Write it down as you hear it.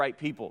right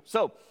people.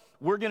 So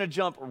we're going to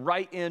jump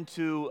right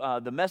into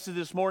the message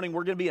this morning.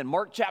 We're going to be in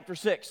Mark chapter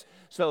 6.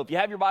 So if you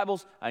have your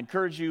Bibles, I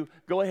encourage you,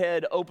 go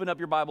ahead, open up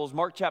your Bibles,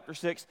 Mark chapter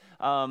 6.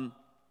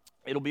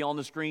 It'll be on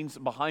the screens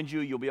behind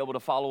you. You'll be able to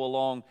follow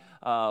along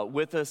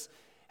with us.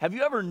 Have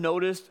you ever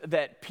noticed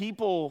that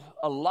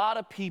a lot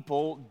of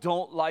people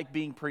don't like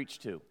being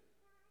preached to?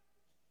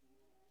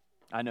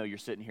 I know you're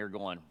sitting here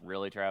going,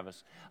 really,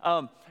 Travis?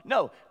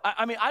 No,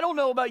 I mean, I don't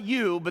know about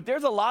you, but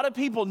there's a lot of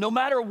people, no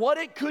matter what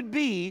it could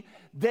be,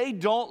 they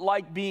don't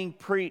like being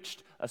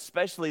preached,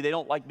 especially they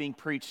don't like being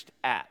preached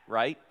at,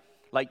 right?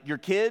 Like your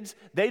kids,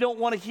 they don't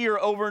want to hear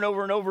over and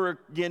over and over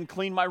again,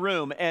 clean my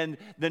room, and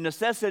the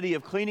necessity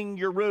of cleaning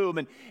your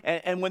room.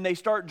 And when they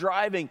start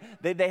driving,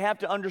 they have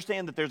to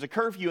understand that there's a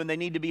curfew and they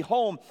need to be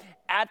home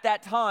at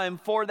that time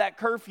for that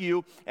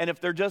curfew. And if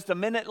they're just a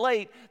minute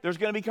late, there's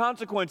going to be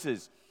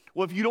consequences.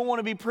 Well, if you don't want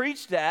to be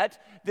preached at,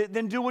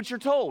 then do what you're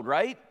told,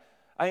 right?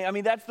 I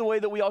mean, that's the way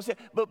that we all say it.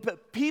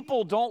 But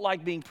people don't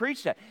like being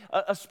preached at.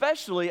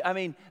 Especially, I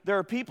mean, there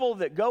are people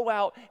that go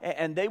out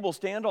and they will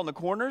stand on the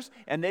corners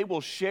and they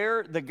will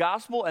share the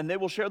gospel and they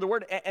will share the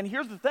word. And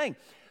here's the thing.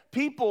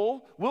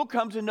 People will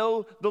come to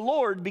know the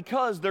Lord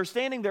because they're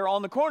standing there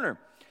on the corner.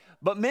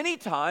 But many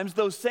times,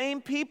 those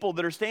same people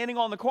that are standing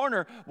on the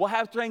corner will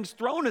have things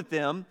thrown at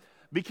them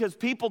because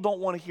people don't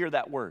want to hear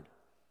that word.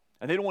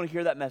 And they don't want to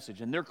hear that message.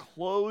 And they're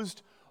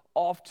closed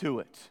off to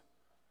it.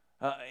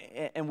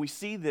 And we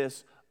see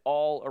this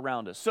all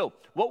around us. So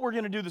what we're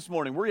going to do this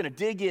morning, we're going to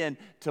dig in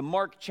to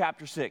Mark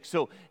chapter 6.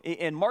 So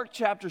in Mark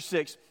chapter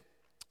 6,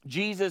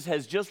 Jesus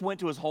has just went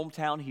to his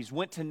hometown. He's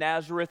went to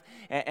Nazareth.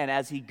 And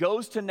as he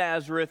goes to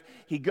Nazareth,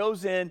 he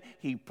goes in,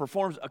 he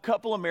performs a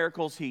couple of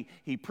miracles.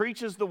 He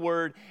preaches the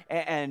word,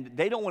 and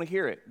they don't want to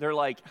hear it. They're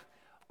like,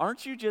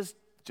 aren't you just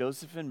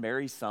Joseph and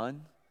Mary's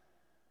son?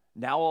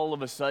 Now all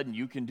of a sudden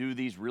you can do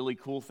these really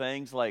cool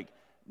things? Like,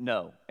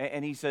 no.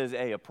 And he says,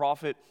 hey, a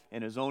prophet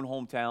in his own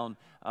hometown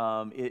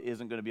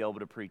isn't going to be able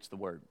to preach the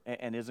word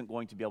and isn't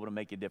going to be able to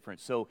make a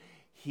difference. So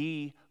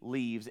he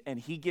leaves and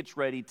he gets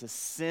ready to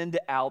send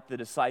out the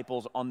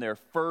disciples on their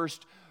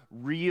first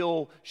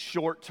real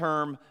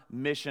short-term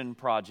mission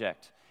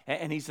project.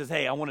 And he says,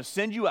 hey, I want to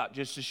send you out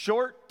just a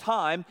short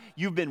time.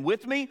 You've been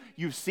with me.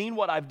 You've seen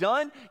what I've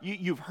done.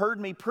 You've heard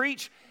me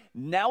preach.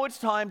 Now it's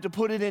time to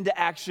put it into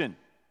action.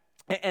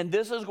 And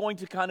this is going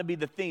to kind of be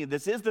the theme.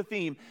 This is the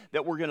theme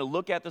that we're going to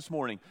look at this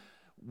morning.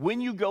 When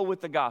you go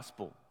with the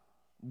gospel,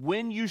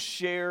 when you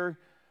share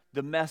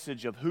the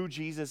message of who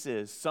Jesus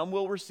is, some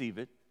will receive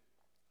it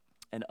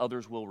and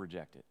others will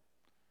reject it.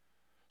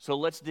 So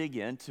let's dig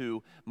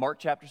into Mark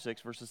chapter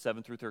 6, verses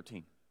 7 through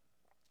 13.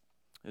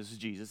 This is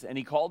Jesus. And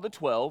he called the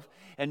 12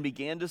 and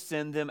began to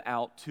send them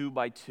out 2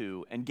 by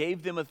 2 and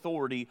gave them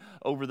authority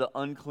over the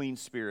unclean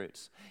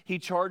spirits. He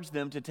charged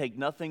them to take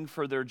nothing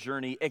for their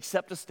journey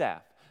except a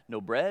staff. No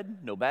bread,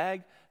 no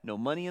bag, no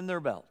money in their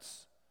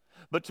belts,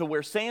 but to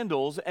wear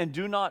sandals and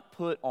do not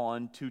put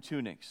on 2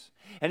 tunics.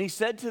 And he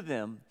said to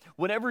them,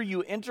 whenever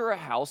you enter a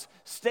house,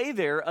 stay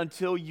there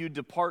until you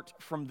depart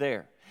from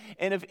there.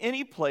 And if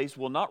any place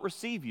will not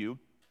receive you,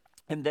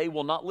 and they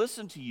will not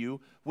listen to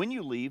you, when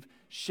you leave,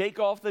 shake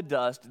off the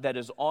dust that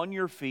is on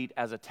your feet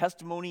as a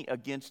testimony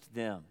against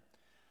them.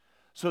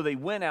 So they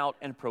went out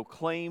and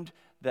proclaimed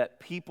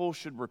that people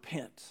should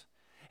repent.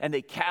 And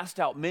they cast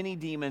out many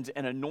demons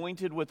and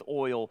anointed with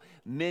oil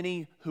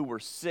many who were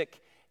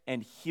sick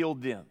and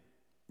healed them.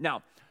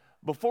 Now,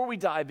 before we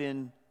dive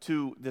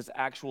into this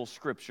actual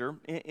scripture,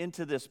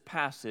 into this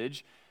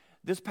passage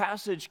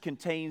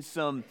contains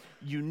some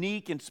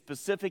unique and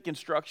specific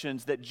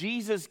instructions that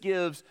Jesus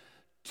gives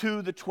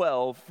to the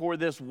 12 for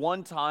this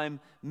one-time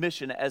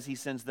mission as he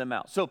sends them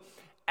out. So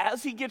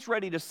as he gets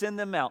ready to send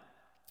them out,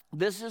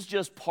 this is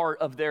just part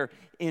of their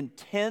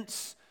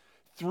intense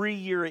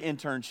 3-year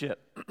internship.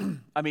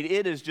 I mean,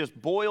 it is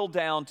just boiled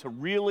down to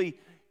really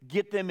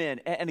get them in.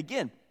 And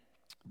again,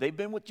 they've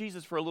been with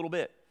Jesus for a little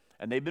bit,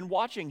 and they've been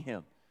watching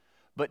him.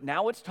 But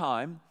now it's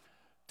time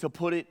to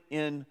put it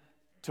into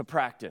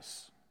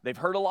practice. They've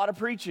heard a lot of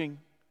preaching,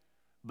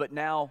 but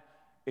now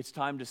it's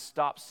time to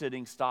stop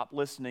sitting, stop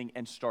listening,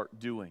 and start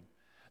doing.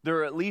 There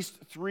are at least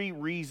 3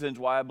 reasons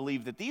why I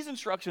believe that these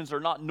instructions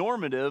are not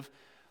normative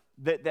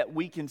that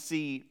we can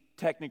see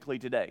technically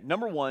today.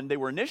 Number 1, they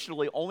were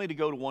initially only to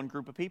go to one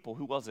group of people.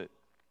 Who was it?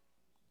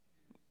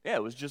 Yeah,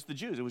 it was just the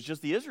Jews. It was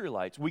just the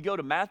Israelites. We go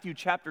to Matthew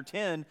chapter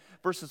 10,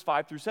 verses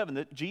 5 through 7,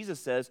 that Jesus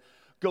says,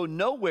 go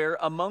nowhere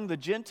among the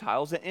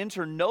Gentiles and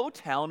enter no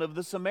town of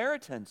the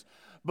Samaritans,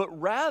 but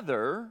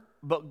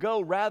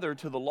go rather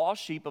to the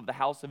lost sheep of the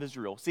house of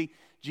Israel. See,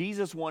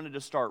 Jesus wanted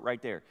to start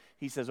right there.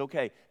 He says,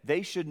 okay,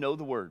 they should know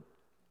the word.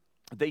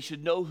 They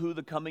should know who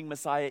the coming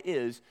Messiah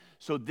is.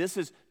 So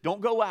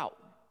don't go out.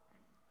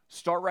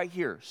 Start right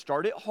here.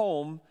 Start at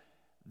home.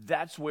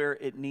 That's where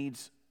it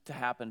needs to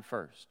happen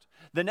first.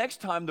 The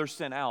next time they're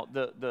sent out,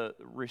 the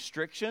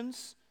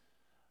restrictions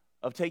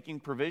of taking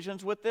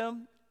provisions with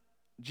them,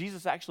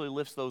 Jesus actually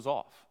lifts those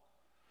off.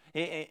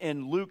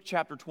 In Luke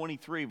chapter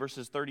 23,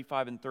 verses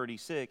 35 and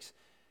 36,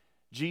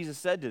 Jesus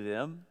said to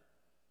them,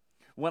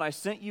 when I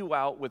sent you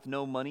out with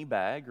no money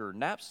bag or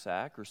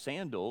knapsack or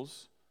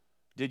sandals,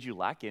 did you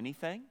lack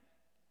anything?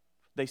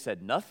 They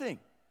said, nothing.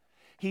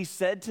 He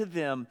said to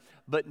them,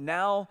 but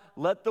now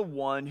let the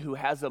one who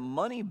has a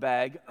money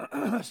bag,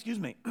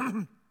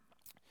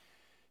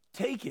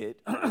 take it,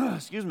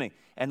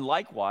 and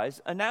likewise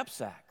a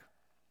knapsack.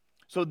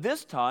 So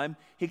this time,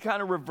 he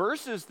kind of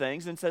reverses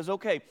things and says,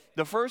 okay,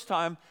 the first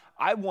time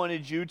I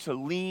wanted you to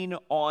lean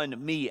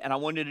on me, and I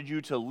wanted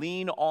you to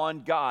lean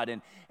on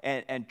God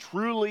and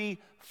truly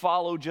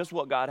follow just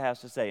what God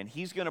has to say, and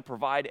he's going to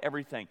provide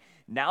everything.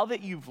 Now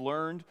that you've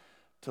learned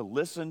to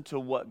listen to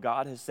what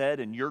God has said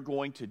and you're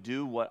going to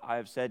do what I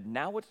have said,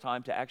 now it's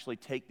time to actually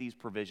take these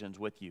provisions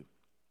with you.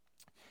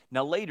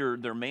 Now later,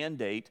 their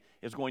mandate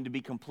is going to be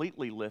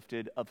completely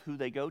lifted of who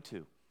they go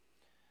to.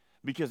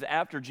 Because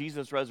after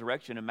Jesus'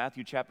 resurrection in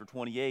Matthew chapter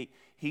 28,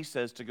 he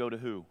says to go to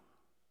who?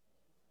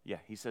 Yeah,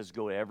 he says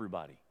go to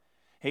everybody.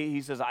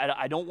 He says,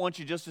 I don't want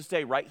you just to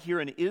stay right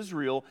here in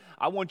Israel.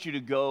 I want you to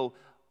go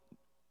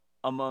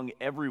among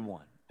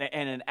everyone.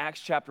 And in Acts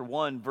chapter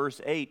 1,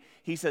 verse 8,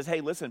 he says, hey,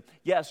 listen,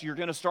 yes, you're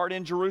going to start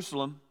in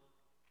Jerusalem,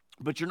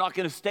 but you're not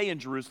going to stay in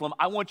Jerusalem.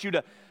 I want you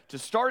to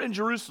start in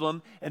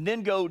Jerusalem and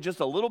then go just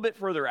a little bit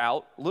further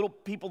out, little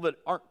people that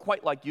aren't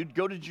quite like you,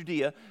 go to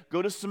Judea,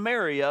 go to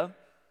Samaria,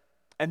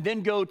 and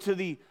then go to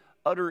the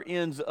utter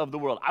ends of the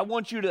world. I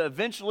want you to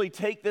eventually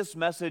take this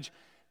message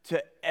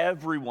to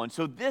everyone.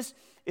 So this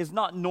is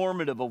not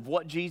normative of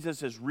what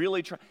Jesus is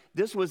really trying.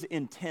 This was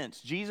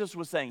intense. Jesus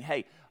was saying,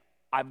 hey,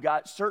 I've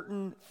got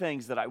certain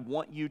things that I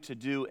want you to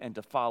do and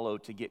to follow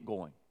to get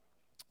going.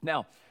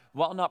 Now,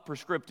 while not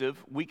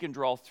prescriptive, we can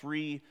draw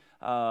three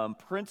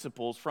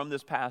principles from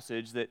this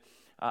passage that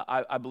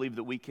I believe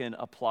that we can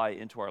apply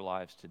into our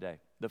lives today.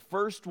 The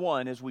first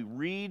one, as we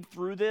read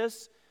through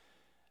this,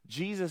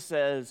 Jesus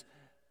says,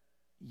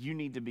 you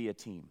need to be a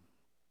team.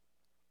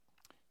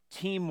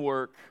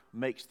 Teamwork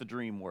makes the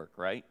dream work,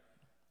 right?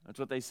 That's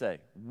what they say.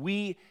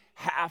 We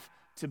have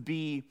to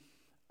be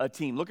a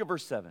team. Look at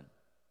verse 7.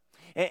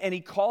 And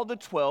he called the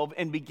 12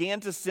 and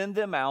began to send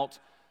them out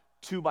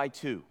 2 by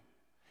 2.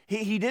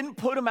 He didn't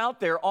put them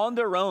out there on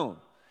their own.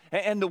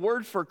 And the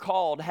word for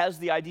called has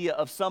the idea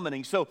of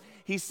summoning. So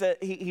he said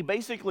he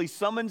basically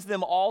summons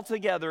them all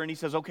together and he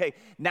says, okay,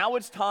 now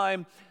it's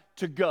time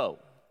to go.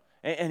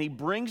 And he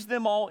brings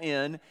them all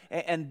in,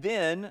 and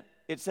then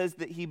it says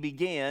that he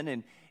began,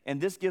 and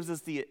this gives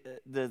us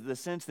the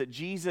sense that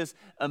Jesus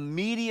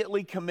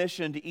immediately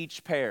commissioned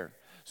each pair.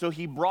 So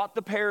he brought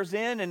the pairs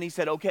in, and he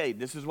said, okay,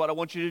 this is what I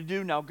want you to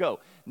do, now go.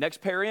 Next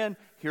pair in,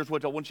 here's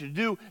what I want you to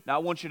do, now I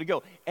want you to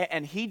go.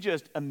 And he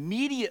just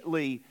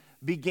immediately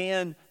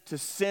began to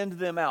send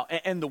them out.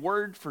 And the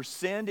word for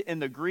send in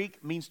the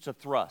Greek means to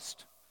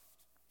thrust.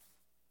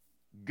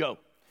 Go.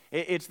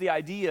 It's the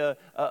idea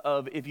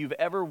of if you've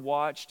ever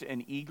watched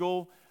an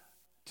eagle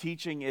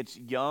teaching its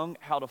young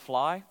how to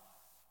fly,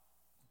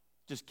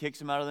 just kicks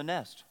them out of the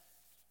nest.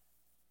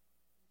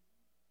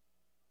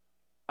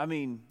 I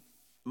mean,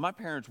 my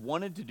parents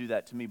wanted to do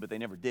that to me, but they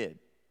never did.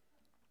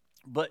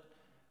 But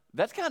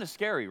that's kind of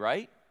scary,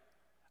 right?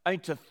 I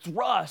mean, to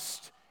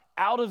thrust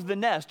out of the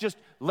nest, just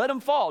let them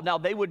fall. Now,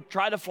 they would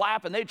try to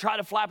flap, and they'd try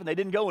to flap, and they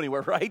didn't go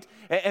anywhere, right?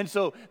 And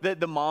so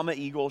the mama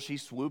eagle, she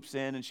swoops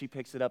in, and she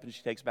picks it up, and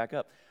she takes it back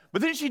up.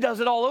 But then she does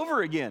it all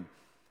over again.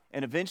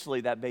 And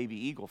eventually that baby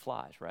eagle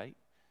flies, right?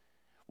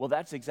 Well,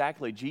 that's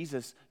exactly,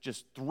 Jesus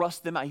just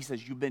thrust them out. He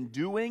says, you've been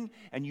doing,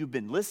 and you've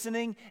been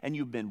listening, and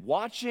you've been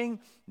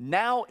watching.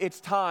 Now it's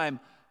time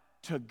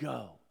to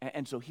go.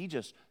 And so he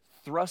just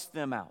thrust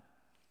them out.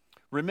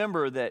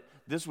 Remember that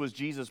this was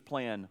Jesus'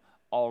 plan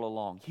all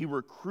along. He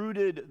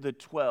recruited the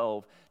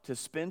 12 to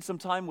spend some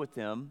time with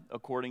him,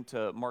 according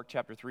to Mark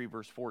chapter 3,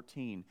 verse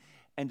 14,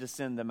 and to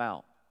send them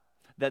out,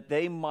 that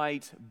they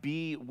might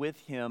be with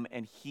him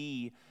and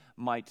he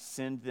might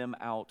send them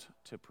out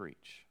to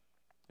preach.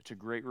 It's a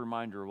great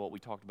reminder of what we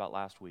talked about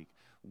last week.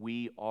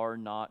 We are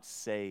not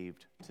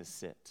saved to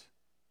sit.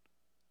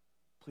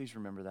 Please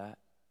remember that.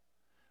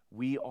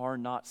 We are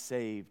not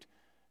saved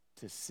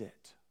to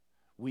sit.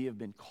 We have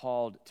been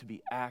called to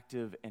be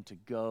active and to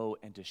go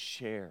and to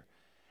share.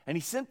 And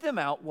he sent them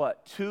out,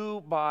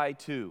 2 by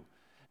 2.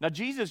 Now,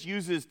 Jesus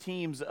uses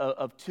teams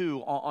of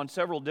 2 on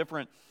several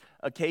different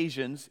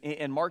occasions.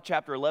 In Mark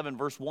chapter 11,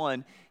 verse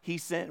 1, he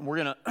sent, and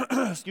we're going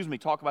to,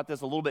 talk about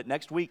this a little bit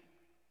next week.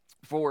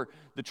 For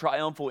the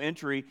triumphal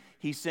entry,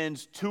 he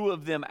sends 2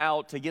 of them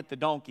out to get the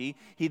donkey.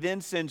 He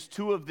then sends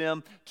 2 of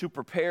them to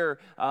prepare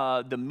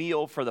the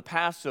meal for the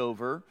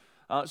Passover.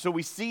 So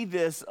we see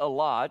this a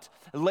lot.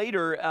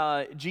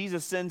 Later,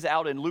 Jesus sends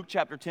out in Luke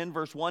chapter 10,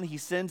 verse 1, he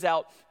sends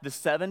out the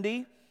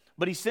 70,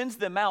 but he sends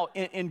them out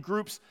in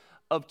groups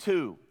of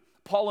 2.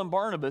 Paul and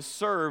Barnabas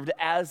served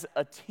as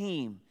a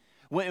team.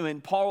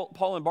 When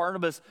Paul and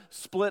Barnabas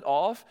split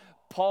off,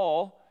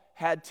 Paul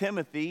had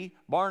Timothy,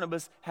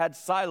 Barnabas had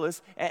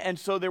Silas, and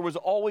so there was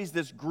always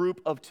this group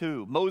of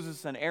 2.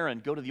 Moses and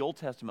Aaron, go to the Old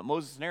Testament,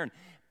 Moses and Aaron,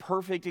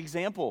 perfect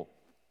example,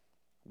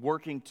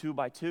 working 2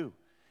 by 2.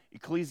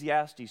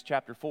 Ecclesiastes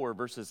chapter 4,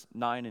 verses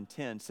 9 and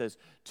 10 says,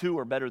 "Two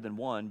are better than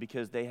one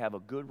because they have a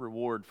good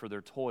reward for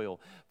their toil.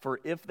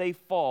 For if they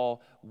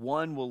fall,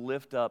 one will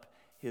lift up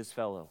his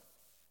fellow."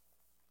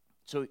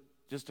 So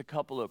just a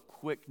couple of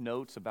quick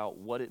notes about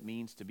what it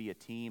means to be a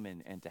team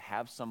and to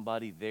have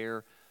somebody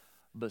there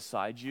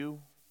beside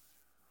you.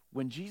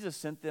 When Jesus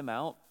sent them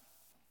out,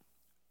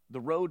 the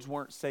roads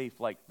weren't safe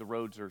like the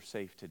roads are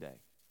safe today.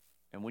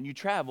 And when you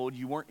traveled,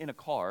 you weren't in a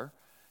car,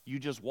 you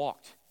just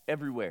walked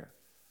everywhere.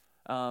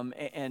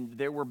 And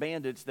there were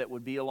bandits that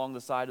would be along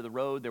the side of the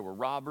road. There were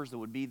robbers that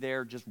would be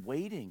there just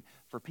waiting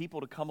for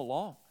people to come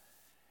along.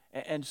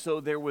 And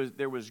so there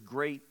was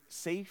great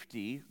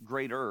safety,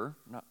 greater,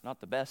 not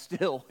the best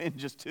still in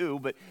just two,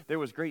 but there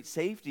was great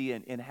safety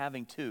in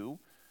having two.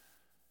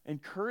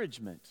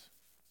 Encouragement.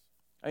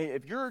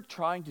 If you're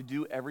trying to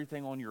do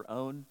everything on your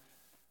own,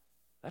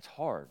 that's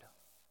hard.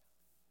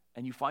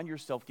 And you find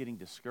yourself getting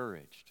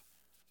discouraged.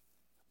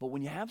 But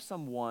when you have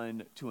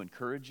someone to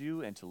encourage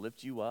you and to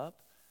lift you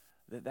up,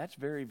 that's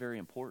very, very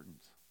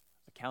important.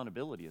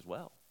 Accountability as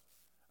well.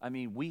 I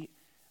mean,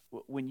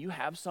 when you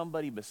have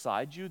somebody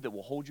beside you that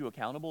will hold you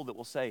accountable, that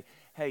will say,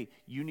 hey,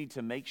 you need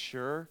to make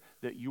sure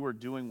that you are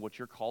doing what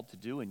you're called to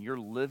do and you're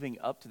living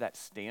up to that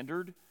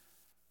standard,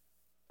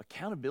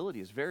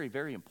 accountability is very,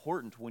 very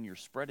important when you're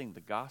spreading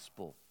the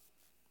gospel.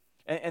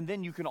 And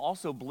then you can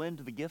also blend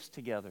the gifts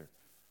together.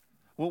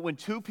 When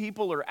two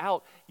people are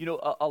out,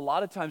 a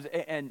lot of times,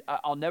 and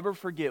I'll never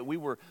forget, we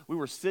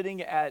were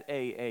sitting at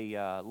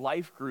a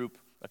life group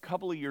a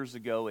couple of years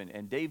ago,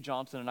 and Dave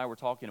Johnson and I were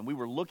talking, and we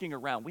were looking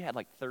around. We had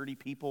like 30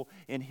 people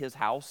in his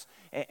house,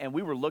 and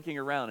we were looking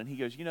around, and he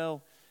goes,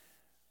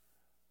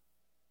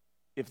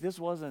 if this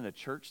wasn't a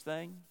church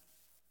thing,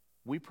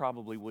 we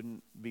probably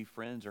wouldn't be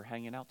friends or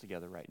hanging out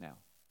together right now.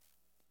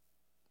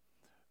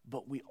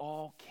 But we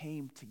all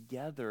came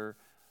together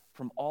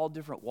from all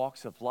different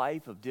walks of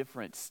life, of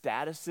different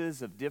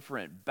statuses, of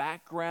different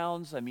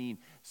backgrounds. I mean,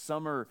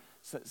 some are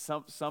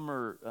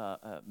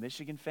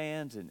Michigan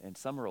fans, and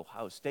some are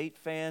Ohio State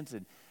fans,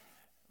 and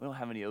we don't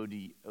have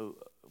any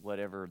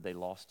whatever they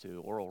lost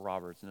to, Oral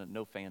Roberts.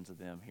 No fans of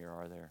them here,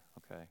 are there?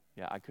 Okay.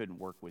 Yeah, I couldn't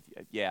work with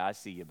you. Yeah, I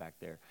see you back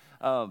there.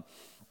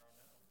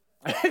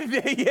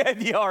 Yeah,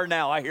 you are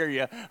now. I hear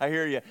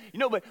you.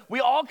 But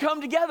we all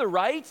come together,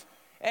 right?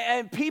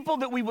 And people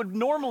that we would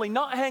normally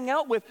not hang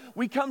out with,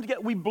 we come together,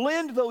 we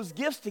blend those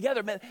gifts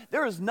together. Man,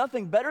 there is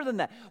nothing better than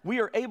that. We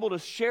are able to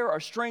share our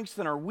strengths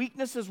and our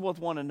weaknesses with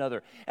one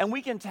another, and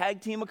we can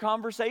tag team a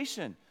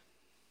conversation.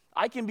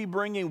 I can be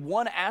bringing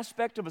one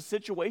aspect of a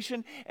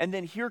situation, and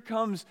then here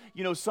comes,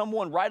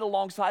 someone right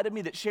alongside of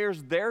me that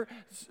shares their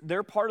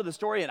part of the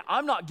story, and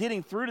I'm not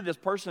getting through to this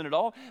person at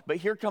all, but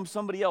here comes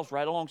somebody else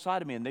right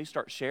alongside of me, and they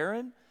start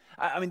sharing.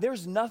 I mean,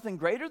 there's nothing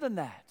greater than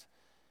that.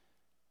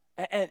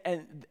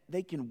 And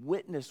they can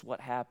witness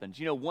what happens.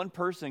 One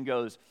person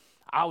goes,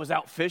 I was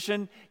out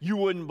fishing. You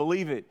wouldn't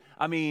believe it.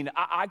 I mean,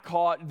 I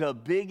caught the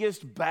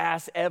biggest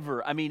bass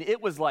ever. I mean,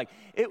 it was like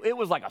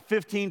a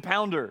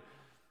 15-pounder.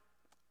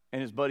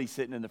 And his buddy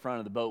sitting in the front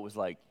of the boat was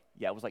like,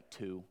 yeah, it was like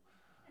 2.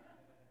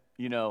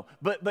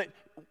 But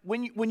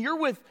when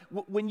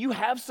you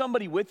have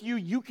somebody with you,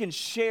 you can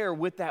share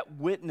with that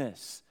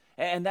witness.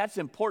 And that's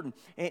important.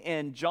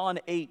 And John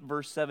 8,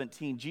 verse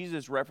 17,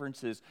 Jesus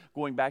references,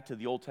 going back to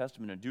the Old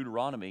Testament and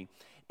Deuteronomy,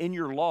 in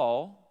your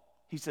law,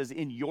 he says,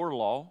 in your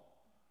law,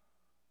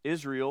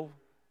 Israel,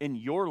 in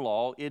your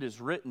law, it is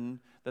written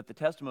that the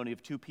testimony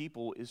of 2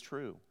 people is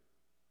true.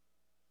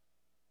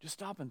 Just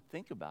stop and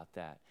think about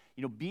that.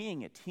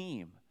 Being a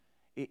team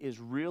is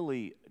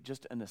really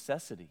just a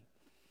necessity.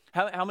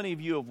 How many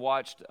of you have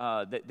watched,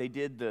 they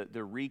did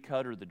the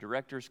recut or the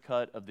director's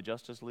cut of the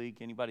Justice League?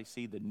 Anybody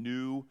see the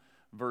new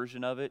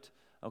version of it?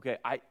 Okay,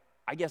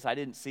 I guess I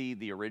didn't see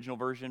the original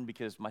version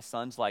because my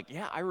son's like,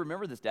 yeah, I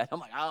remember this, Dad.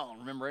 I'm like, I don't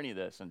remember any of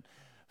this. And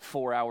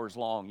 4 hours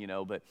long,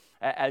 but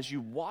as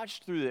you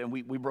watched through it, and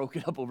we broke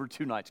it up over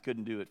 2 nights,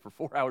 couldn't do it for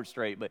 4 hours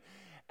straight, but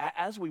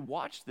as we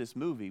watched this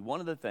movie, one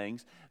of the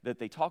things that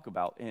they talk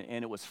about,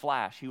 and it was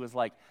Flash, he was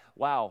like,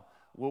 wow,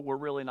 we're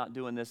really not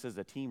doing this as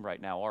a team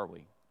right now, are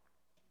we?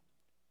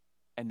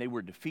 And they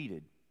were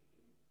defeated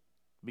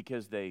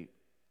because they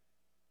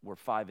were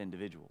 5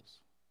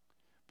 individuals.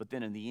 But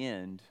then in the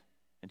end,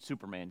 and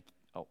Superman,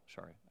 oh,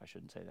 sorry, I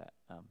shouldn't say that.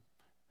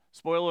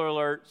 Spoiler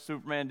alert,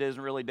 Superman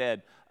isn't really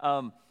dead.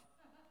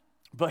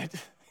 But,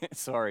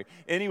 sorry.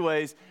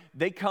 Anyways,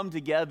 they come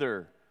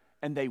together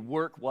and they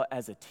work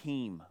as a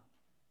team.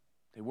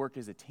 They work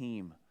as a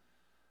team,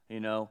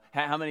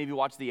 How many of you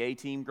watched the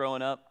A-Team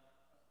growing up?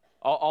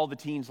 All the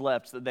teens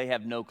left, so they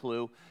have no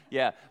clue.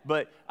 Yeah,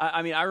 but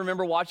I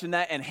remember watching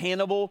that, and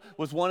Hannibal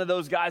was one of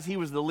those guys. He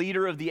was the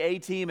leader of the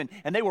A-Team,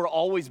 and they were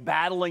always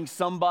battling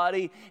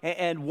somebody.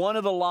 And one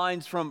of the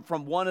lines from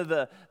one of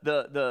the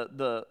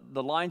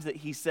lines that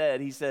he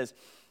says,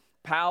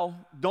 pal,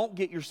 don't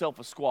get yourself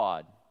a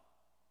squad.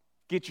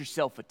 Get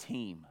yourself a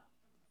team.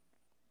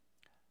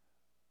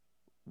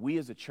 We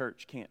as a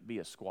church can't be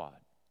a squad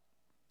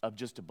of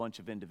just a bunch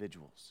of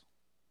individuals.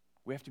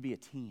 We have to be a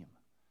team.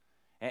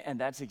 And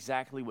that's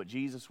exactly what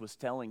Jesus was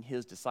telling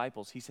his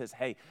disciples. He says,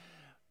 hey,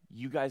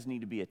 you guys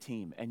need to be a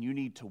team and you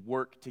need to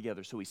work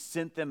together. So he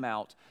sent them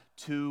out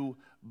 2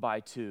 by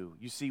 2.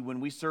 You see,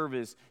 when we serve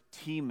as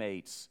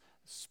teammates,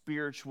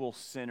 spiritual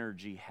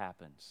synergy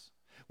happens.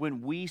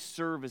 When we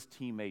serve as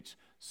teammates,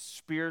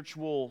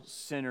 spiritual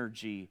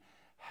synergy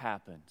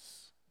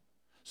happens.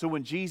 So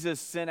when Jesus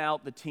sent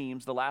out the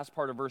teams, the last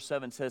part of verse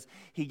 7 says,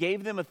 he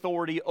gave them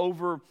authority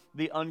over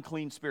the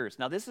unclean spirits.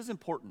 Now this is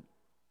important.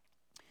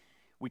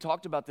 We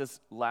talked about this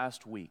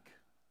last week,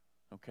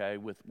 okay,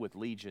 with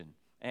Legion.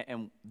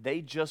 And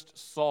they just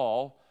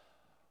saw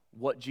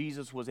what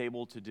Jesus was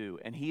able to do.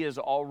 And he has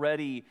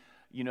already,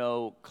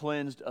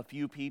 cleansed a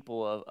few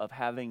people of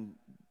having,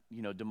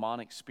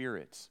 demonic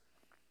spirits.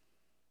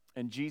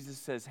 And Jesus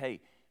says, hey,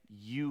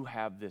 you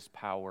have this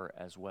power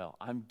as well.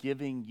 I'm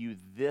giving you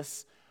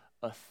this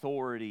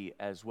authority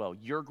as well.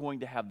 You're going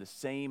to have the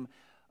same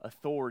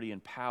authority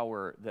and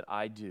power that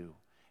I do.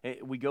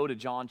 We go to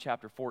John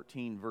chapter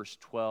 14, verse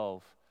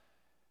 12.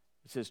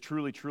 It says,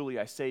 truly, truly,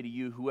 I say to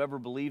you, whoever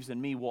believes in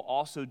me will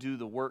also do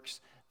the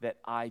works that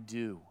I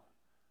do.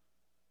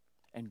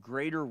 And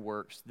greater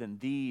works than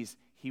these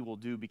he will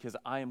do, because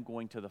I am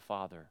going to the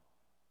Father.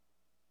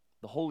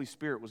 The Holy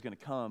Spirit was going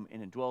to come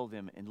and indwell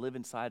them and live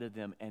inside of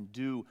them and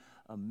do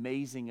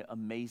amazing,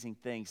 amazing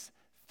things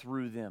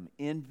through them,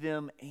 in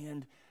them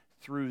and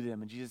through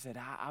them. And Jesus said,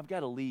 I've got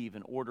to leave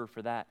in order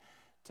for that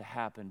to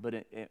happen.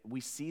 But we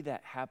see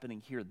that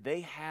happening here.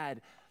 They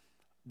had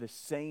the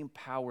same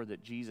power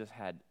that Jesus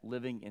had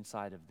living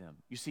inside of them.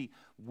 You see,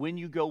 when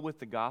you go with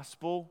the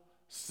gospel,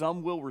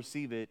 some will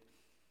receive it,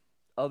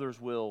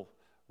 others will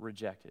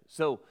reject it.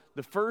 So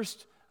the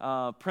first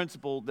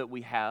principle that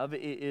we have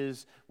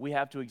is we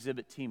have to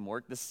exhibit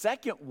teamwork. The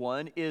second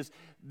one is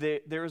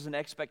there is an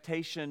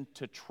expectation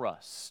to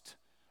trust.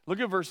 Look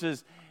at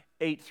verses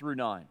 8 through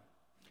 9.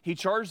 He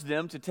charged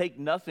them to take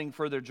nothing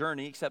for their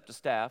journey except a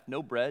staff,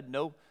 no bread,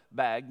 no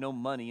bag, no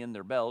money in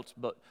their belts,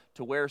 but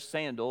to wear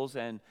sandals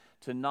and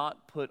to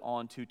not put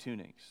on 2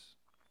 tunics.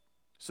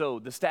 So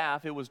the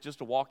staff, it was just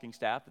a walking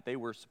staff that they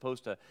were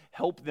supposed to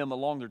help them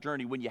along their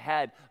journey. When you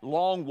had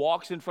long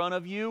walks in front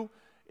of you,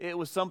 it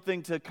was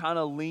something to kind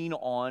of lean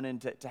on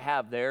and to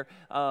have there.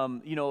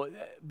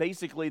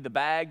 Basically the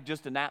bag,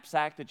 just a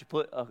knapsack that you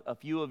put a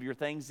few of your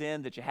things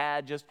in that you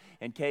had just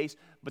in case.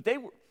 But they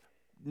were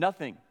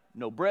nothing,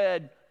 no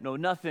bread, no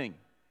nothing.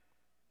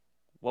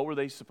 What were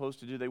they supposed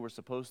to do? They were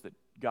supposed that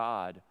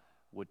God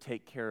would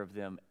take care of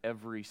them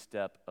every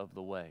step of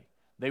the way.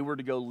 They were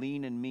to go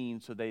lean and mean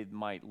so they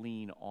might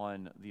lean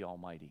on the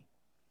Almighty.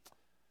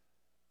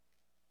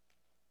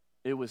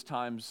 It was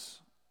time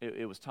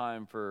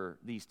for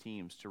these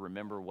teams to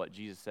remember what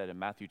Jesus said in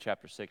Matthew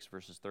chapter 6,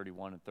 verses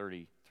 31 and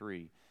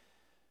 33.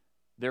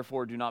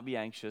 Therefore, do not be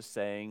anxious,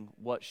 saying,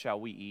 what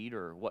shall we eat,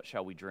 or what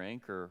shall we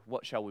drink, or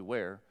what shall we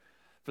wear?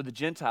 For the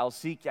Gentiles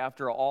seek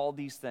after all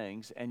these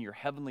things, and your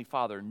heavenly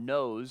Father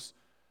knows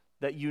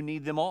that you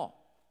need them all.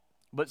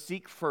 But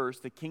seek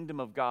first the kingdom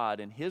of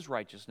God and his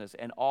righteousness,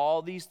 and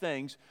all these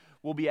things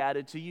will be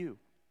added to you.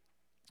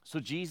 So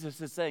Jesus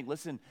is saying,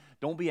 listen,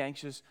 don't be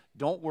anxious,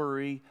 don't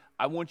worry.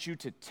 I want you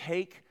to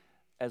take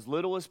as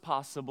little as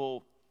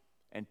possible,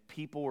 and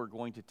people are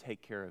going to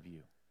take care of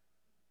you.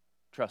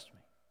 Trust me.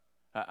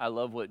 I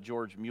love what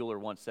George Mueller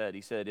once said.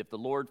 He said, if the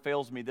Lord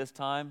fails me this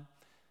time,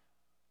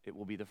 it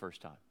will be the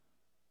first time.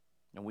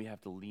 And we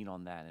have to lean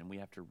on that, and we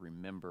have to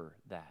remember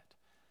that.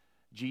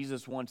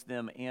 Jesus wants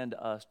them and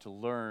us to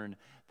learn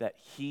that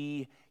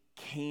he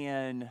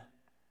can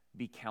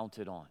be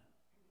counted on.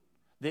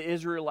 The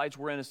Israelites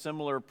were in a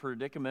similar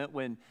predicament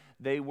when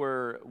they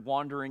were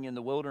wandering in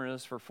the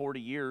wilderness for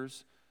 40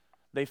 years.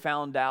 They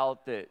found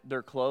out that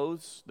their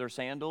clothes, their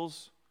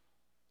sandals,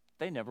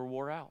 they never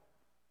wore out.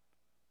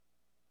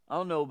 I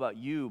don't know about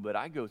you, but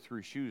I go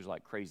through shoes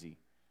like crazy.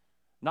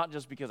 Not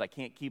just because I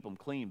can't keep them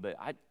clean, but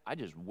I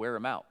just wear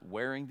them out.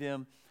 Wearing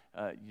them,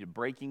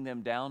 breaking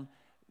them down.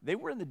 They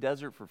were in the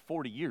desert for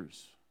 40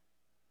 years.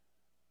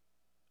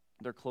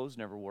 Their clothes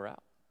never wore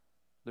out.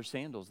 Their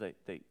sandals,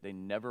 they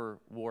never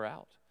wore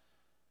out.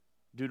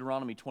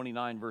 Deuteronomy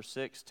 29 verse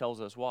 6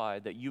 tells us why,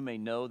 that you may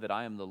know that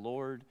I am the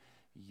Lord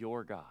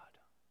your God.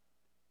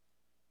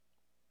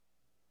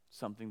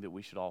 Something that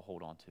we should all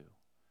hold on to.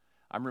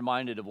 I'm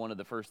reminded of one of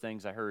the first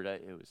things I heard.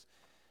 It was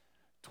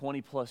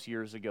 20 plus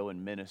years ago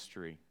in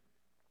ministry.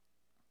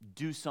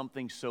 Do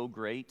something so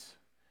great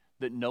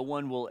that no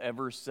one will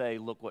ever say,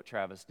 look what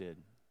Travis did.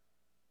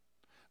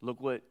 Look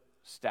what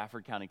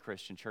Stafford County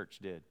Christian Church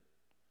did.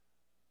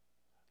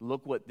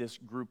 Look what this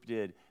group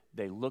did.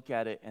 They look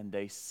at it and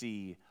they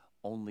see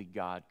only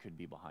God could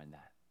be behind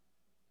that.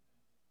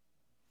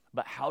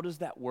 But how does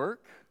that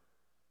work?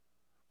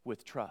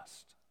 With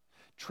trust.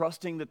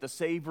 Trusting that the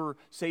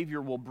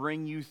Savior will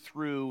bring you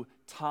through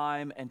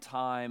time and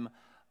time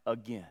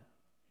again.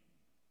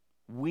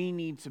 We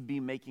need to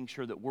be making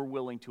sure that we're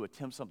willing to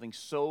attempt something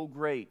so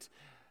great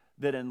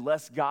that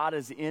unless God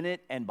is in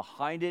it and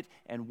behind it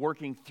and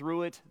working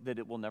through it, that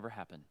it will never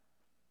happen.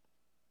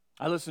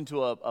 I listened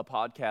to a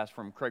podcast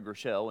from Craig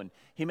Rochelle, and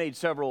he made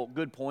several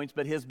good points,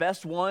 but his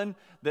best one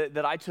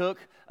that I took,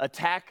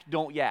 attack,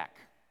 don't yak.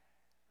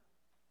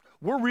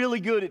 We're really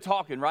good at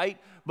talking, right?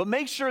 But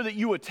make sure that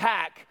you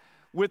attack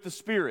with the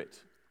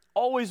Spirit.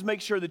 Always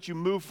make sure that you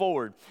move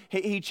forward.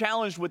 He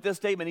challenged with this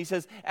statement. He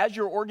says, as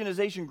your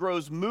organization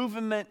grows,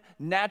 movement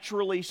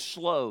naturally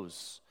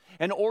slows.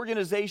 An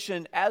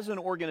organization, as an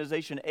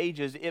organization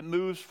ages, it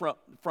moves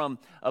from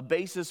a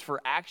basis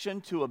for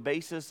action to a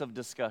basis of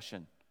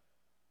discussion.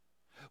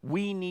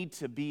 We need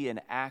to be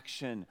in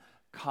action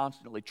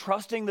constantly,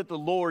 trusting that the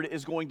Lord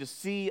is going to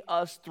see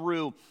us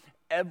through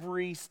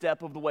every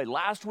step of the way.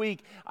 Last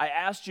week, I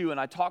asked you and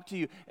I talked to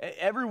you.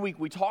 Every week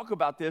we talk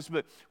about this,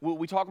 but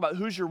we talk about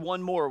who's your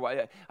one more.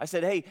 I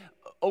said, hey,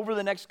 over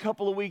the next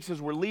couple of weeks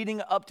as we're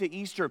leading up to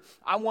Easter,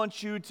 I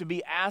want you to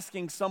be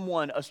asking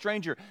someone, a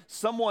stranger,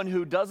 someone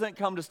who doesn't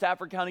come to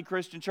Stafford County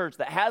Christian Church,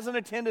 that hasn't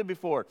attended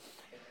before,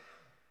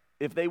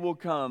 if they will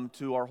come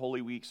to our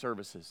Holy Week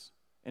services.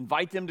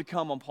 Invite them to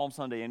come on Palm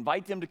Sunday.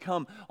 Invite them to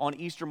come on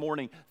Easter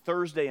morning,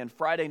 Thursday, and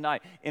Friday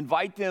night.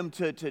 Invite them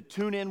to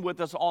tune in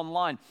with us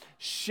online.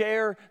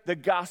 Share the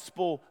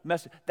gospel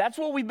message. That's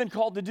what we've been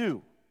called to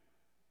do.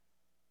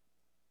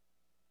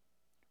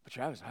 But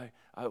Travis,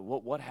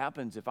 what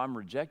happens if I'm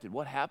rejected?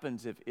 What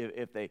happens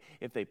if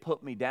they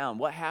put me down?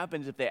 What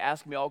happens if they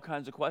ask me all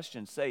kinds of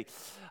questions? Say,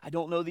 I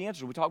don't know the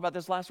answers. We talked about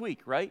this last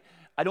week, right?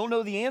 I don't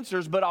know the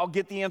answers, but I'll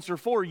get the answer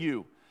for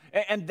you.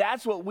 And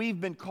that's what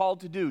we've been called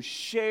to do.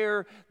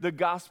 Share the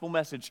gospel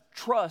message.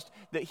 Trust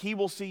that he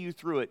will see you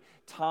through it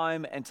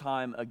time and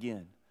time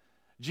again.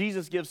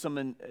 Jesus gives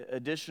some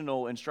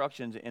additional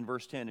instructions in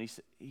verse 10.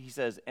 He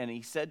says, and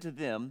he said to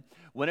them,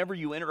 whenever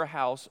you enter a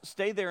house,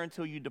 stay there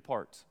until you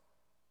depart.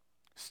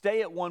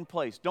 Stay at one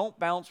place. Don't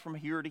bounce from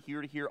here to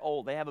here to here.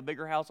 Oh, they have a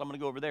bigger house, I'm going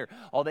to go over there.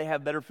 Oh, they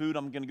have better food,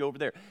 I'm going to go over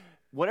there.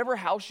 Whatever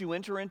house you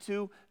enter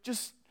into,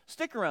 just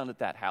stick around at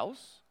that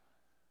house.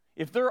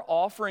 If they're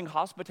offering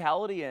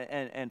hospitality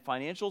and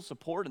financial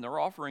support, and they're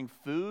offering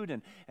food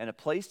and a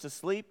place to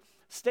sleep,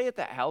 stay at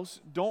that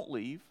house. Don't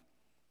leave.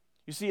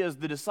 You see, as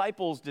the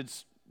disciples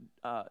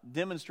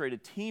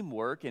demonstrated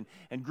teamwork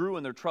and grew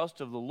in their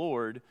trust of the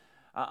Lord,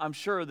 I'm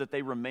sure that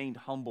they remained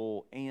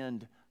humble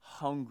and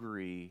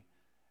hungry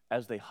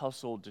as they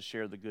hustled to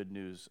share the good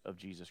news of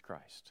Jesus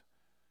Christ.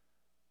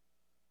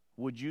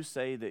 Would you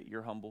say that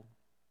you're humble?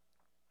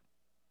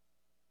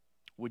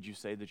 Would you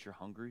say that you're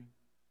hungry?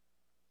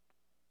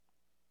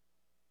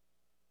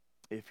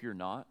 If you're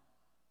not,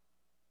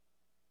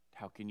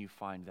 how can you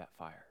find that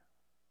fire?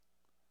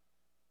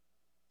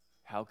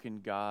 How can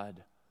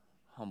God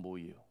humble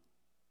you?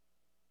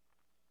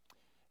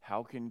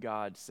 How can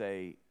God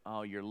say,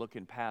 oh, you're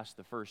looking past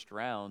the first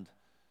round,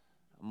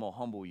 I'm going to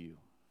humble you?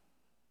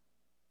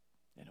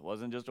 And it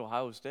wasn't just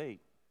Ohio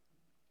State.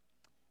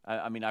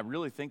 I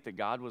really think that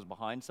God was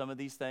behind some of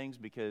these things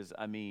because,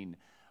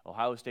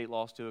 Ohio State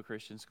lost to a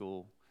Christian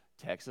school.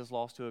 Texas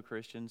lost to a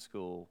Christian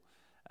school.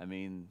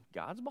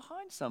 God's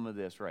behind some of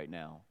this right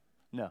now.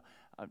 No.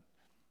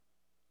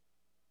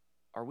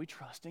 Are we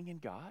trusting in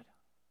God?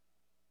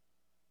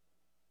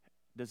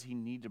 Does he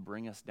need to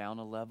bring us down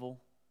a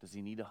level? Does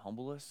he need to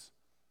humble us?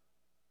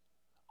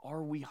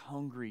 Are we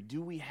hungry?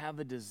 Do we have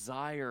a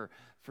desire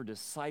for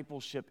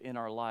discipleship in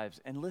our lives?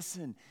 And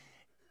listen,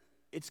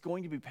 it's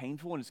going to be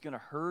painful and it's going to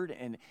hurt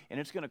and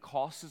it's going to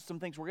cost us some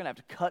things. We're going to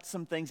have to cut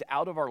some things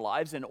out of our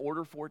lives in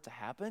order for it to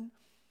happen.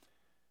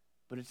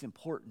 But it's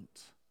important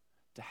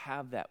to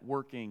have that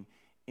working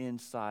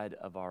inside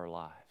of our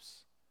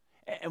lives.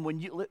 And when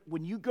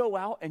you go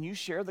out and you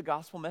share the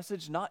gospel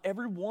message, not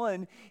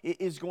everyone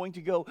is going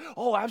to go,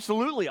 oh,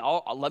 absolutely,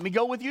 let me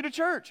go with you to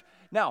church.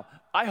 Now,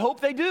 I hope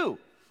they do.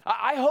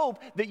 I hope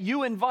that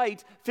you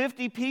invite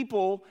 50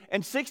 people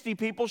and 60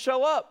 people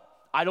show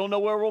up. I don't know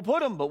where we'll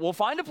put them, but we'll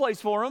find a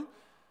place for them.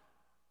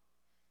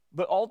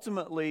 But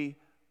ultimately,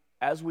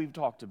 as we've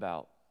talked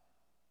about,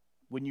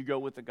 when you go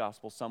with the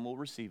gospel, some will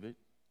receive it,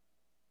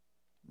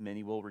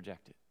 many will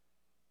reject it.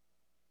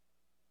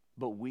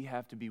 But we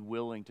have to be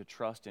willing to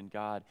trust in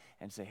God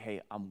and say,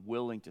 hey, I'm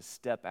willing to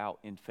step out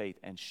in faith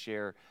and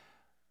share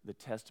the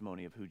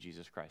testimony of who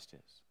Jesus Christ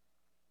is.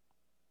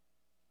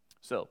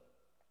 So,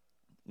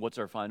 what's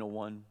our final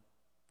one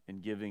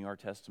in giving our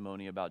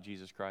testimony about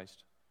Jesus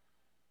Christ?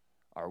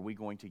 Are we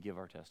going to give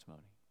our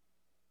testimony?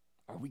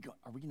 Are we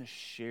going to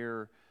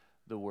share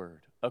the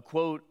word? A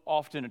quote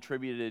often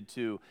attributed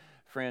to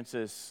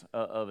Francis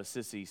of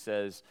Assisi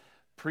says,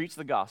 preach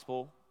the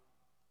gospel,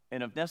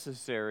 and if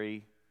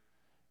necessary,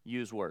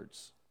 use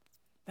words.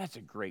 That's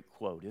a great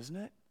quote, isn't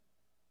it?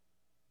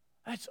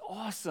 That's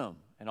awesome.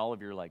 And all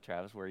of you are like,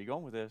 Travis, where are you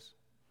going with this?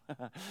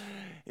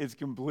 It's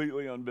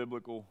completely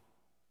unbiblical.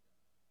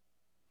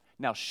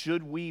 Now,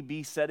 should we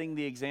be setting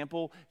the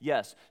example?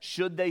 Yes.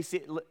 Should they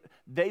see?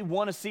 They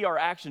want to see our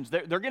actions.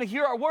 They're going to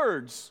hear our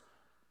words,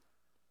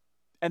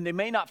 and they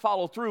may not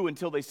follow through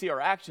until they see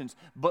our actions.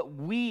 But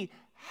we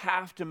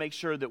have to make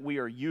sure that we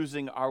are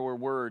using our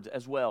words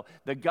as well.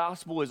 The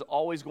gospel is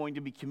always going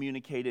to be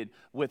communicated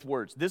with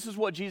words. This is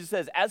what Jesus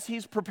says as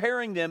he's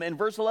preparing them. In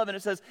verse 11,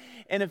 it says,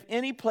 "And if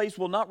any place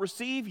will not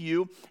receive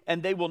you,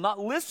 and they will not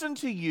listen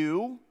to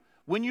you,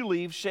 when you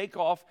leave, shake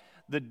off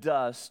the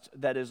dust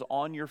that is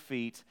on your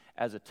feet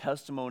as a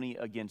testimony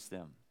against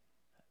them."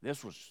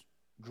 This was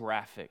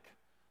graphic.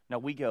 Now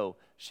we go,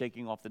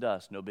 shaking off the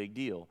dust, no big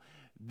deal.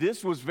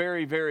 This was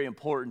very, very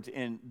important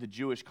in the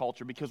Jewish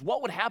culture, because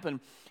what would happen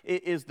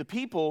is the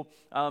people,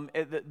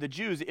 the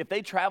Jews, if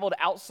they traveled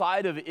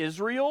outside of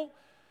Israel,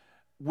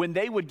 when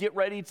they would get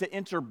ready to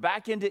enter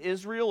back into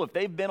Israel, if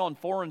they've been on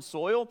foreign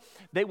soil,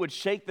 they would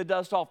shake the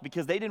dust off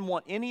because they didn't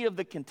want any of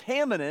the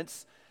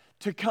contaminants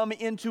to come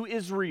into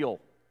Israel.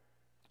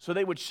 So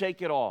they would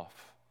shake it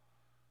off.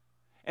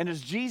 And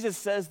as Jesus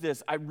says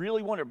this, I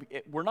really wonder,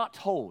 we're not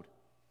told.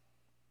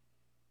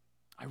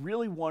 I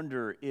really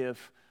wonder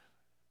if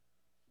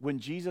when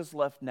Jesus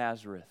left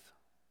Nazareth,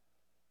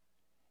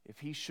 if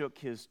he shook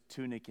his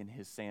tunic and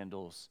his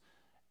sandals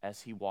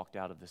as he walked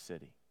out of the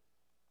city.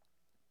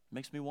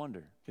 Makes me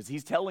wonder, because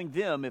he's telling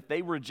them if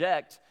they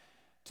reject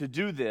to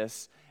do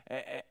this,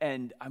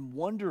 and I'm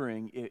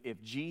wondering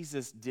if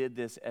Jesus did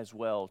this as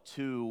well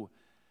to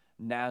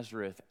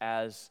Nazareth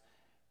as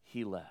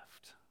he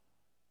left.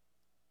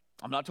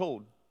 I'm not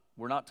told.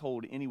 We're not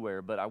told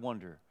anywhere, but I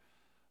wonder.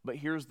 But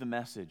here's the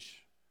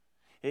message.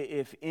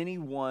 If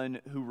anyone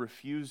who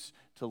refused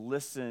to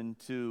listen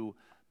to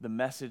the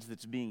message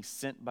that's being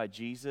sent by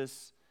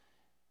Jesus,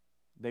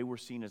 they were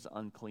seen as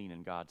unclean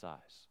in God's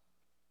eyes.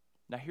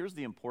 Now, here's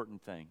the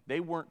important thing. They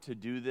weren't to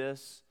do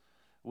this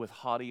with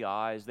haughty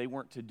eyes. They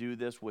weren't to do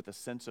this with a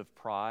sense of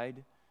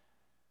pride.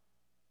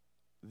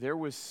 There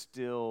was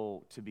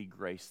still to be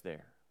grace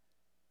there.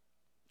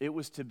 It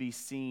was to be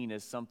seen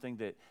as something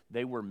that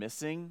they were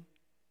missing.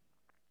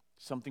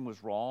 Something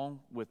was wrong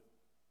with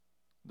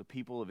the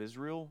people of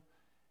Israel.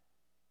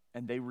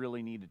 And they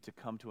really needed to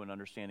come to an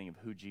understanding of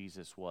who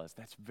Jesus was.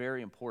 That's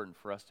very important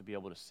for us to be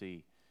able to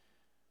see.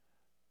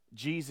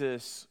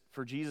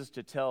 For Jesus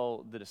to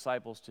tell the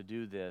disciples to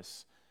do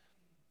this,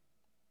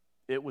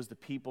 it was the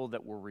people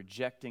that were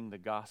rejecting the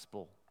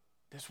gospel.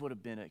 This would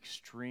have been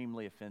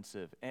extremely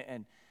offensive.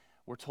 And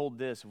we're told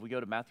this, if we go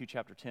to Matthew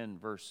chapter 10,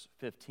 verse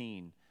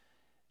 15,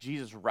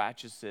 Jesus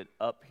ratchets it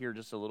up here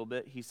just a little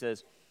bit. He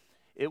says,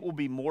 "It will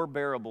be more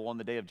bearable on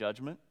the day of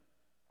judgment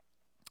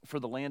for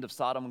the land of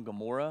Sodom and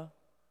Gomorrah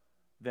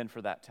than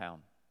for that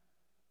town."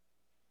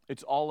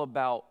 It's all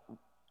about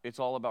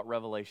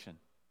revelation.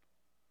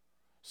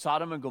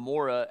 Sodom and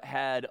Gomorrah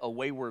had a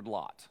wayward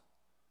lot,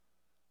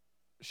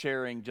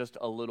 sharing just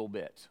a little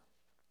bit.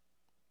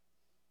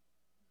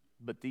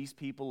 But these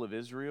people of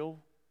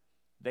Israel,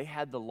 they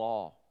had the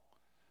law.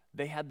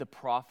 They had the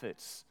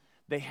prophets.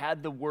 They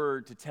had the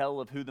word to tell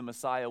of who the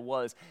Messiah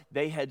was.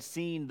 They had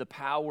seen the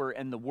power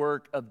and the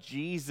work of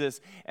Jesus,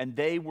 and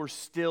they were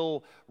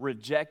still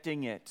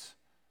rejecting it.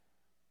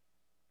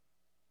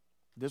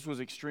 This was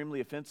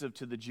extremely offensive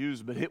to the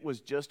Jews, but it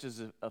was just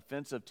as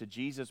offensive to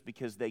Jesus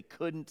because they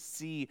couldn't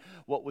see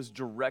what was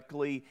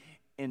directly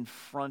in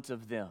front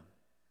of them.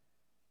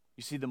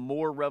 You see, the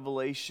more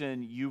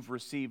revelation you've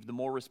received, the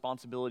more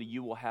responsibility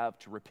you will have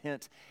to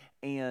repent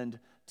and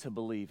to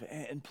believe.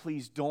 And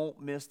please don't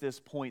miss this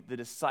point. The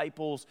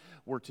disciples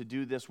were to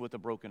do this with a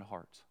broken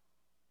heart.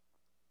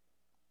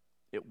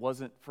 It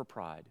wasn't for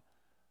pride.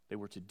 They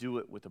were to do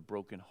it with a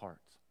broken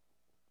heart.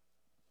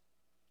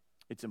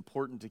 It's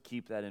important to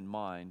keep that in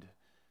mind,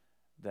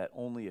 that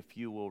only a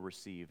few will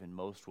receive and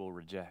most will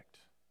reject.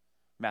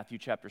 Matthew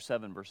chapter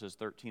 7, verses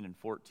 13 and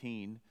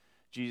 14,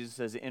 Jesus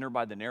says, "Enter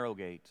by the narrow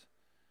gate.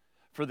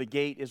 For the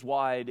gate is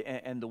wide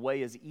and the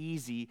way is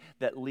easy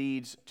that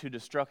leads to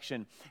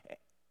destruction.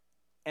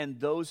 And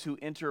those who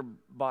enter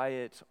by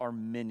it are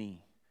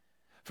many.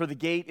 For the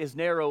gate is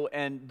narrow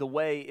and the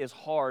way is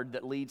hard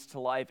that leads to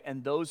life.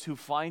 And those who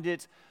find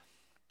it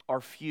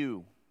are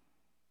few."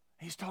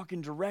 He's talking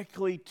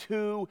directly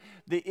to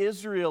the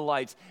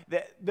Israelites.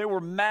 There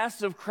were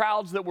massive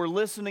crowds that were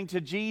listening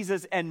to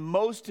Jesus, and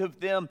most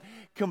of them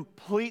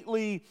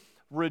completely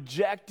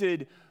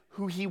rejected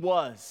who he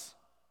was.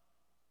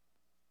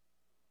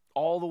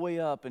 All the way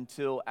up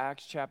until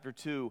Acts chapter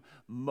 2,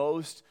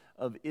 most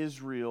of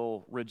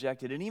Israel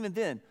rejected. And even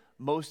then,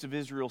 most of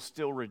Israel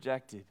still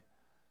rejected.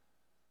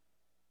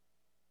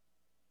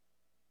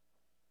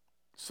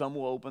 Some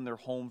will open their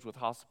homes with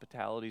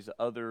hospitalities.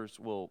 Others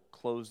will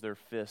close their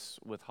fists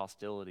with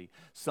hostility.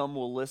 Some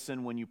will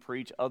listen when you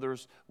preach.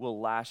 Others will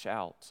lash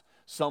out.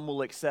 Some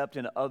will accept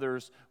and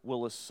others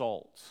will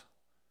assault.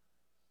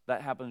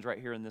 That happens right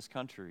here in this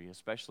country,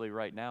 especially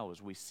right now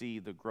as we see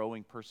the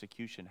growing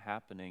persecution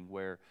happening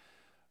where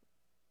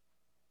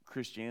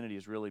Christianity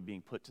is really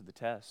being put to the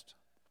test.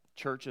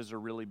 Churches are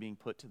really being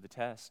put to the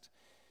test.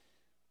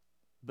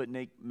 But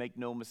make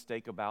no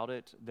mistake about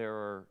it, there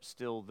are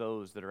still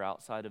those that are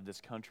outside of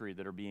this country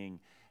that are being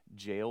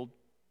jailed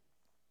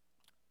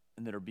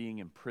and that are being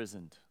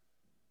imprisoned,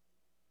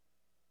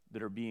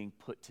 that are being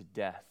put to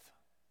death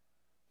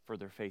for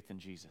their faith in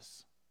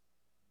Jesus.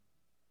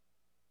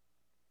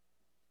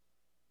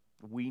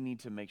 we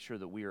need to make sure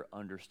that we are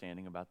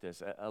understanding about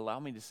this. Allow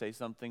me to say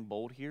something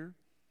bold here,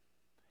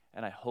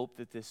 and I hope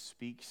that this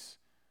speaks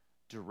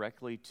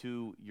directly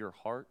to your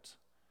heart.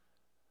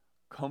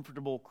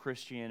 Comfortable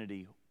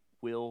Christianity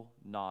will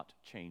not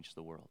change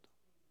the world.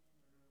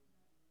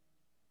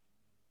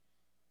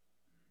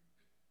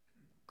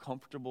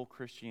 Comfortable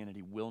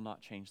Christianity will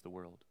not change the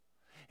world.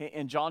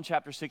 In John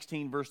chapter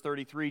 16, verse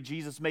 33,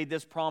 Jesus made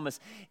this promise: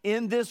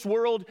 in this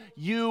world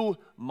you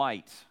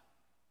might.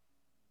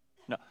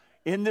 No,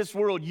 in this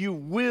world you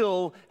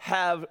will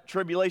have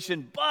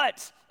tribulation,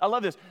 but, I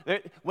love this,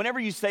 whenever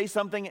you say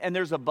something and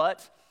there's a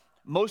but,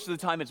 most of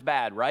the time it's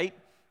bad, right?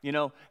 You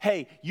know,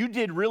 hey, you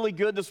did really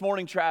good this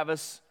morning,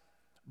 Travis,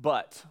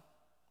 but,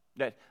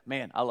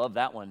 man, I love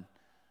that one.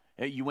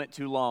 You went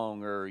too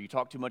long, or you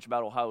talked too much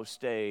about Ohio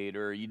State,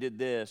 or you did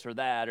this or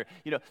that, or,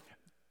 you know,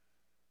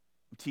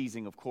 I'm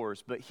teasing, of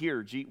course, but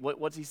here,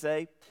 what's he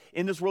say?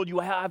 In this world you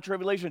will have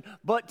tribulation,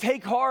 but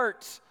take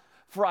heart,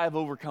 for I have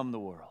overcome the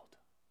world.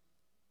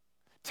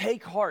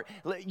 Take heart.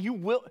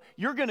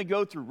 You're going to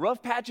go through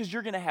rough patches.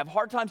 You're going to have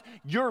hard times.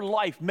 Your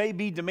life may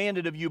be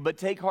demanded of you, but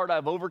take heart.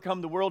 I've overcome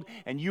the world,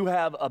 and you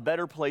have a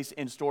better place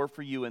in store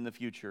for you in the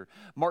future.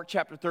 Mark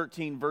chapter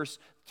 13, verse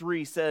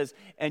 3 says,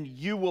 and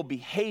you will be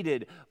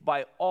hated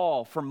by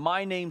all for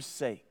my name's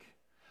sake.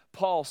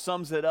 Paul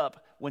sums it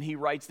up when he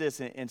writes this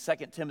in 2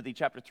 Timothy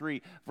chapter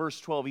 3, verse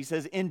 12. He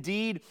says,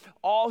 indeed,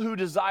 all who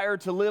desire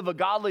to live a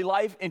godly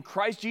life in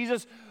Christ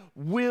Jesus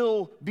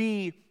will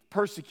be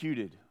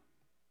persecuted.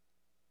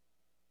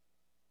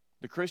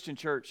 The Christian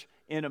church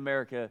in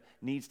America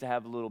needs to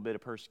have a little bit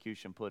of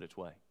persecution put its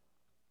way.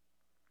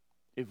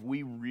 If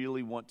we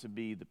really want to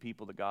be the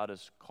people that God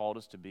has called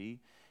us to be,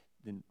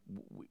 then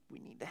we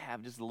need to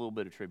have just a little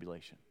bit of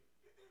tribulation.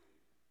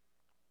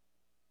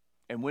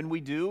 And when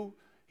we do,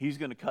 He's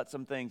going to cut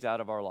some things out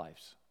of our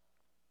lives.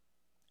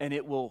 And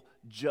it will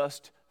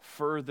just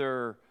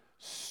further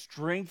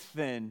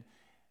strengthen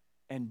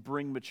and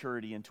bring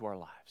maturity into our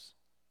lives.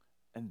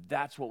 And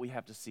that's what we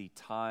have to see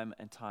time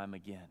and time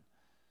again.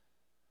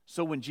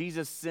 So when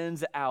Jesus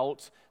sends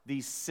out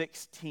these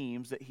 6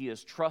 teams that he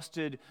has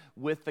trusted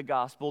with the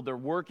gospel, they're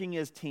working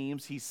as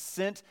teams. He's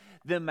sent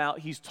them out.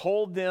 He's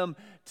told them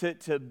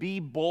to be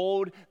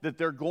bold, that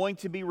they're going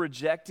to be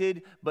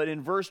rejected. But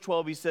in verse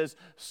 12, he says,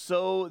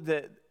 so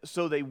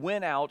they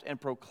went out and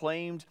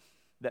proclaimed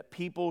that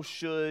people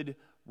should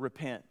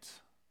repent.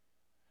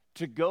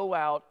 To go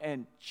out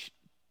and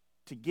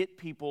to get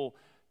people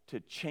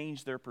to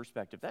change their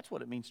perspective. That's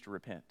what it means to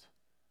repent.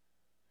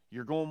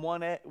 You're going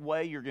one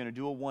way, you're going to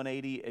do a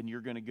 180, and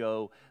you're going to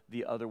go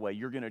the other way.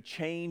 You're going to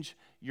change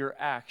your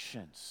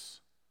actions.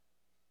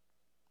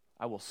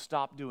 I will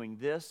stop doing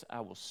this.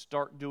 I will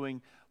start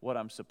doing what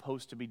I'm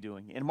supposed to be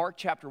doing. In Mark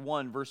chapter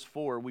 1, verse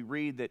 4, we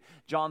read that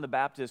John the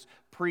Baptist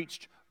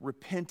preached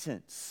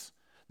repentance.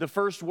 The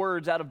first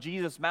words out of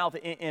Jesus' mouth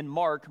in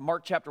Mark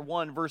chapter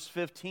 1, verse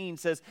 15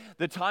 says,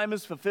 the time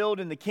is fulfilled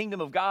and the kingdom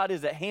of God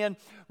is at hand.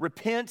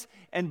 Repent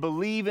and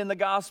believe in the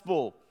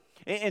gospel.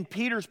 In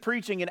Peter's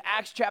preaching in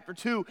Acts chapter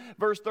 2,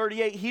 verse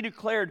 38, he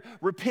declared,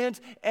 repent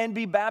and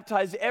be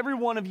baptized, every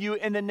one of you,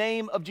 in the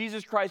name of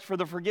Jesus Christ for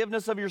the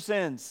forgiveness of your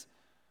sins.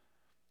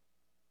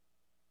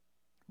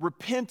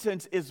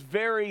 Repentance is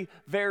very,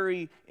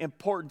 very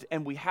important,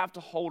 and we have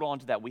to hold on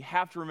to that. We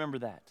have to remember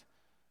that.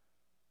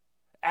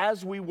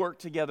 As we work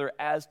together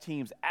as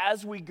teams,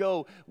 as we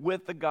go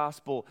with the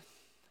gospel,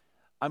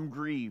 I'm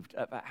grieved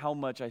about how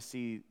much I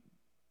see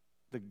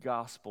the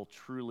gospel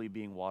truly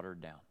being watered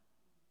down.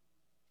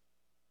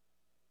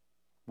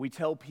 We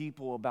tell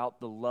people about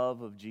the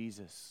love of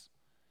Jesus,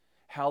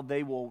 how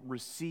they will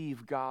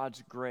receive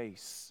God's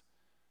grace,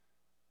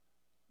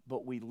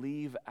 but we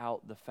leave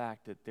out the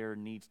fact that there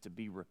needs to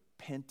be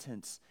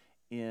repentance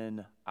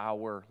in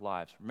our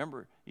lives.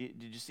 Remember, did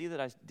you see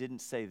that I didn't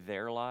say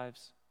their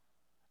lives?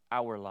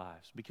 Our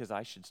lives, because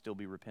I should still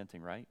be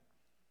repenting, right?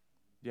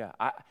 Yeah,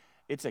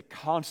 it's a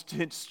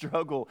constant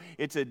struggle.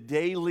 It's a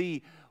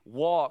daily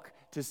walk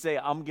to say,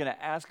 I'm going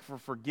to ask for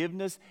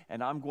forgiveness,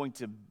 and I'm going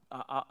to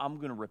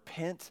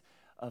repent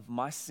of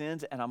my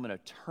sins, and I'm going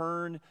to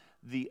turn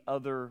the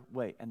other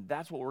way. And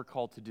that's what we're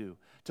called to do.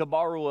 To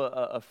borrow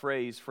a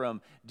phrase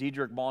from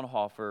Dietrich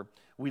Bonhoeffer,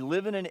 we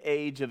live in an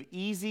age of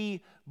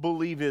easy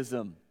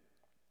believism.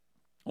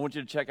 I want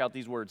you to check out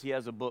these words. He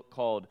has a book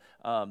called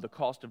The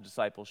Cost of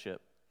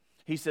Discipleship.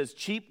 He says,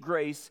 cheap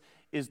grace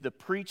is the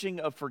preaching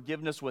of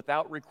forgiveness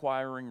without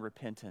requiring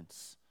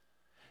repentance.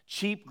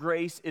 Cheap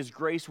grace is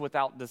grace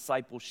without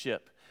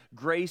discipleship,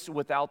 grace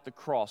without the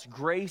cross,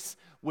 grace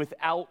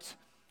without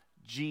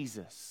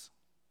Jesus.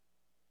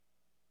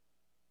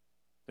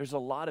 There's a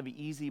lot of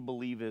easy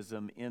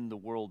believism in the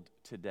world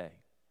today.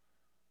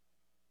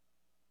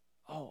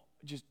 Oh,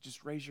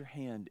 just raise your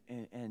hand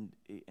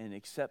and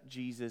accept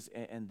Jesus,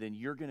 and then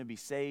you're going to be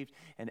saved,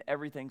 and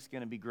everything's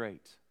going to be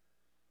great.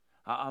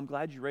 I'm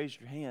glad you raised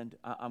your hand.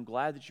 I'm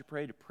glad that you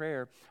prayed a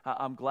prayer.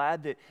 I'm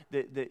glad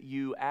that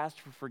you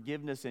asked for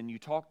forgiveness and you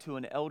talked to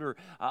an elder.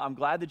 I'm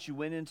glad that you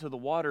went into the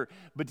water.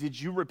 But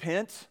did you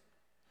repent?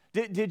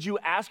 Did you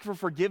ask for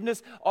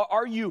forgiveness?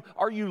 Are you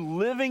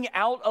living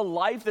out a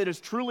life that is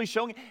truly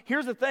showing?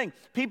 Here's the thing.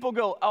 People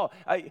go, oh,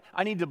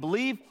 I need to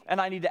believe, and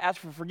I need to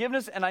ask for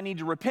forgiveness, and I need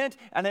to repent,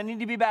 and I need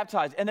to be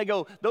baptized. And they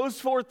go, those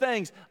 4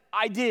 things,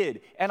 I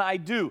did, and I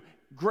do.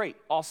 Great,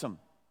 awesome.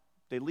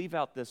 They leave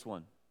out this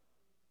one.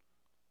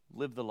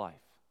 Live the life.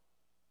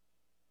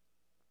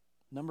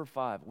 Number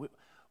 5,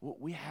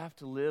 we have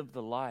to live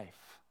the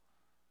life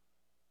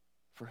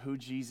for who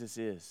Jesus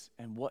is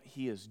and what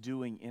he is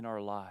doing in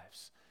our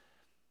lives.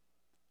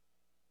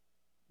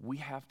 We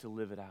have to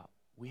live it out.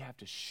 We have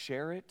to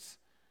share it.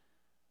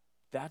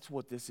 That's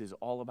what this is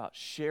all about,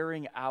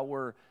 sharing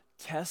our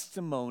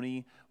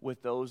testimony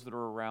with those that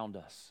are around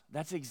us.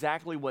 That's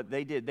exactly what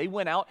they did. They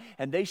went out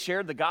and they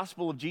shared the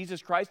gospel of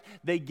Jesus Christ.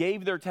 They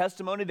gave their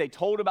testimony. They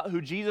told about who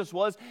Jesus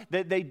was,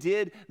 that they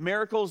did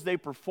miracles, they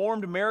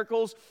performed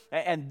miracles,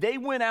 and they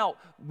went out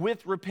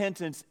with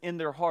repentance in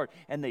their heart,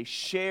 and they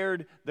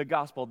shared the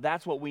gospel.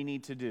 That's what we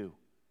need to do.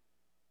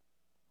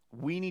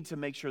 We need to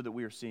make sure that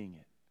we are seeing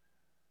it.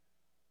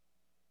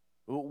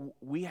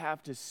 We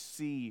have to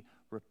see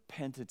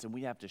repentance, and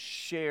we have to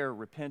share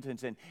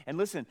repentance. And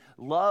listen,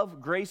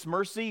 love, grace,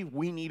 mercy,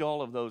 we need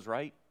all of those,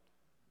 right?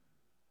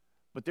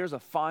 But there's a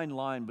fine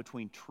line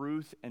between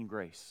truth and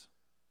grace,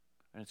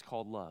 and it's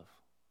called love.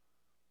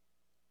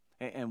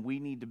 And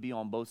we need to be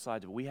on both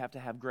sides of it. We have to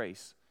have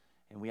grace,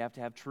 and we have to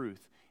have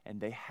truth,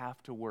 and they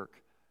have to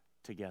work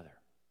together.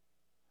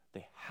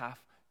 They have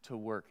to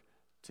work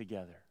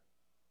together.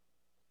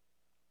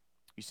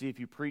 You see, if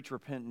you preach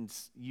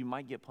repentance, you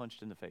might get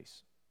punched in the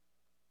face.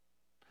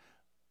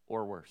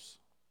 Or worse.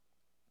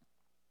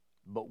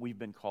 But we've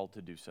been called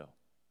to do so.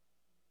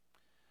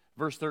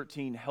 Verse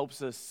 13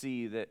 helps us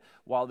see that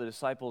while the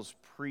disciples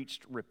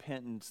preached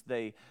repentance,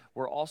 they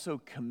were also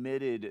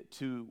committed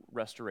to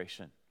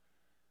restoration.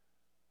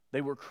 They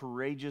were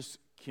courageous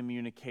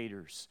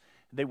communicators.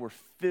 They were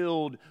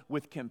filled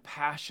with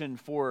compassion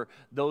for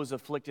those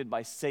afflicted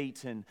by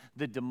Satan,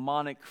 the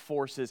demonic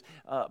forces,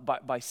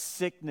 by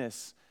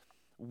sickness.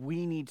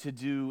 We need to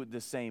do the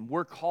same.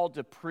 We're called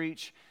to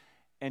preach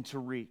and to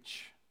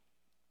reach.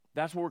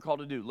 That's what we're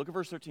called to do. Look at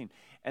verse 13.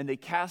 And they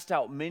cast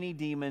out many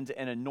demons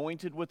and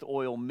anointed with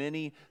oil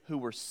many who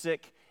were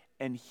sick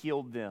and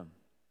healed them.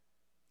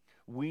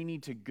 We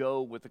need to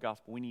go with the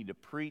gospel. We need to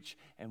preach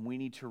and we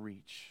need to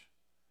reach.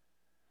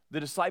 The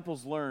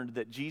disciples learned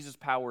that Jesus'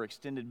 power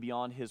extended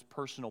beyond his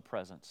personal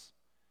presence.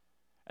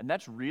 And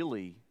that's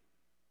really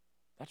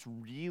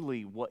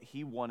what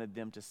he wanted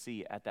them to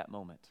see at that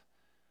moment.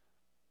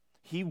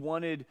 He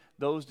wanted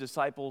those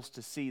disciples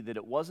to see that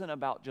it wasn't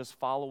about just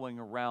following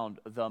around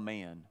the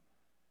man,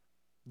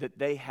 that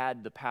they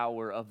had the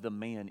power of the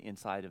man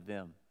inside of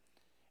them.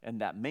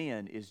 And that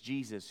man is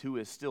Jesus, who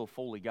is still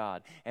fully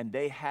God. And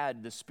they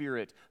had the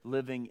Spirit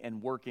living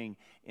and working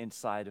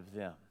inside of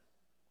them.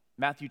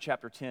 Matthew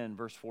chapter 10,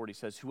 verse 40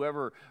 says,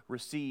 whoever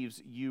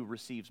receives you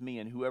receives me,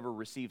 and whoever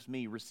receives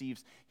me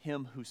receives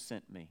him who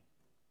sent me.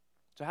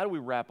 So how do we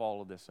wrap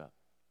all of this up?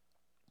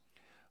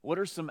 What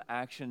are some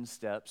action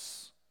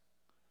steps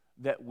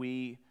that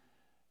we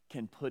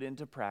can put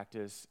into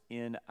practice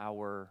in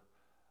our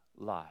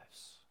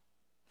lives?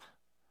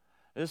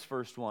 This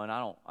first one,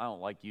 I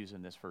don't like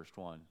using this first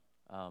one.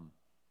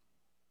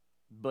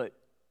 But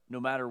no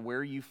matter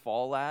where you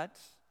fall at,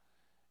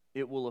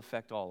 it will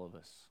affect all of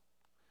us.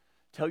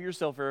 Tell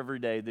yourself every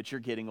day that you're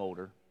getting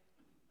older.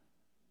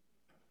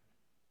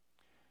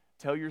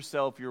 Tell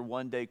yourself you're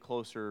one day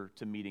closer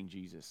to meeting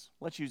Jesus.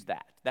 Let's use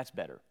that. That's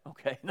better,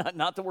 okay?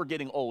 Not that we're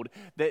getting old,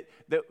 that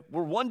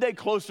we're one day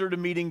closer to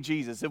meeting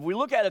Jesus. If we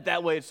look at it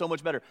that way, it's so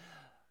much better.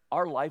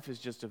 Our life is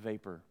just a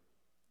vapor.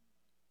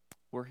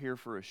 We're here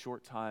for a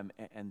short time,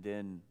 and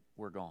then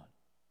we're gone.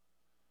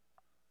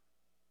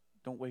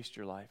 Don't waste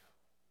your life.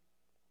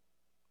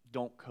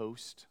 Don't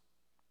coast.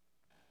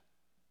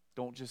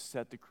 Don't just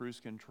set the cruise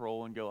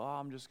control and go,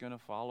 I'm just going to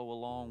follow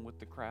along with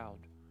the crowd.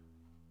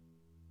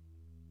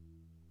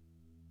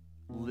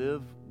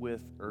 Live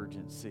with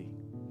urgency.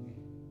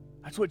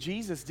 That's what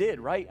Jesus did,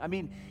 right? I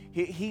mean,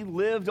 he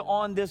lived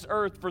on this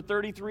earth for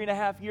 33 and a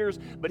half years,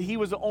 but he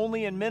was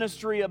only in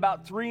ministry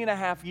about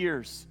 3.5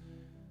 years.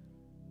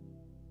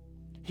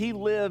 He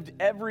lived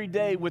every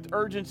day with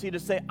urgency to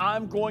say,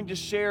 I'm going to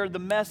share the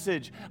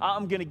message.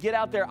 I'm going to get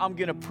out there. I'm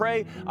going to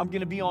pray. I'm going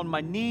to be on my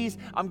knees.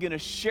 I'm going to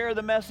share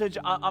the message.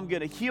 I'm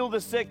going to heal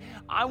the sick.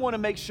 I want to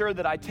make sure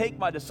that I take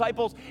my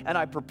disciples and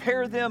I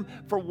prepare them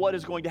for what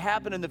is going to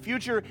happen in the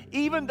future,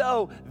 even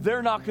though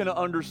they're not going to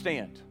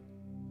understand.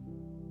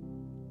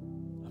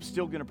 I'm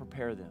still going to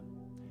prepare them.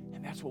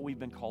 And that's what we've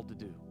been called to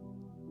do.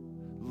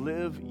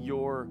 Live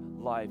your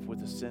life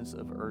with a sense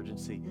of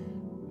urgency.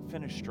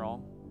 Finish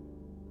strong.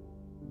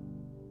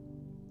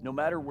 No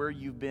matter where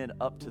you've been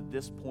up to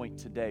this point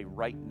today,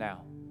 right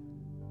now,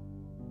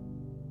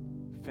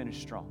 finish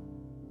strong.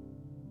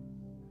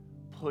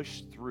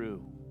 Push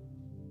through.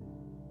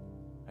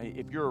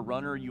 If you're a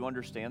runner, you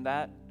understand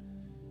that.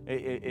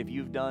 If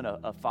you've done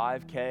a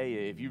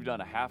 5K, if you've done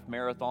a half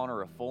marathon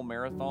or a full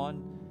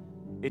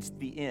marathon, it's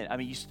the end. I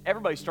mean,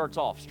 everybody starts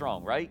off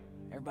strong, right?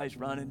 Everybody's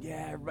running.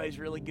 Yeah, everybody's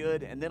really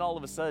good. And then all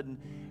of a sudden,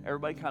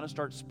 everybody kind of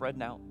starts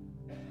spreading out.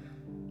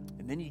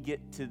 And then you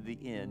get to the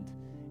end.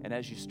 And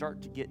as you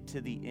start to get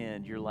to the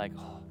end, you're like,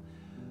 oh,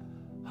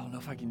 I don't know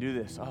if I can do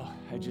this. Oh,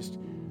 I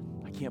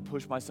can't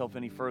push myself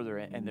any further.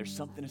 And there's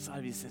something inside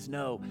of you that says,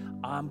 no,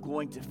 I'm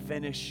going to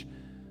finish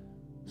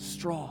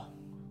strong.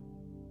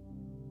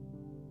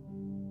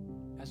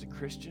 As a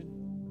Christian,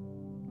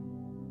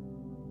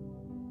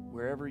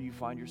 wherever you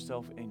find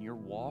yourself in your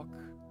walk,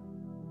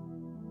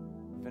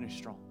 finish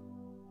strong.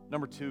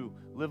 Number 2,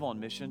 live on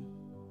mission.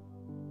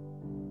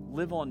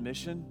 Live on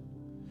mission.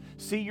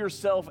 See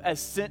yourself as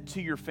sent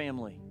to your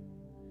family.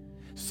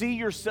 See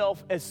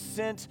yourself as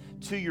sent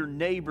to your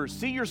neighbors.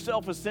 See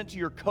yourself as sent to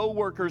your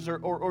coworkers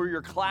or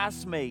your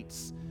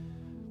classmates.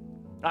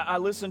 I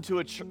listened to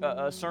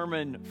a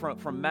sermon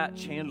from Matt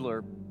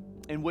Chandler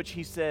in which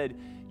he said,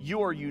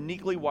 you are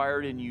uniquely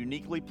wired and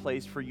uniquely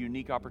placed for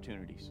unique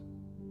opportunities.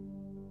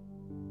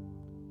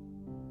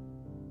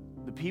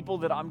 The people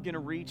that I'm going to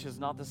reach is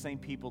not the same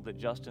people that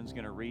Justin's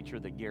going to reach or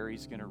that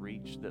Gary's going to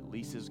reach, that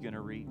Lisa's going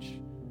to reach.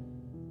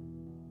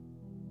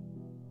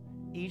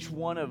 Each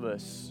one of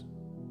us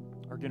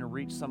are going to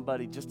reach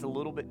somebody just a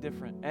little bit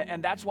different.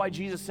 And that's why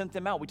Jesus sent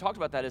them out. We talked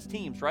about that as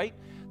teams, right?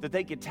 That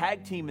they could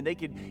tag team and they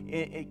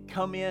could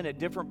come in at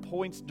different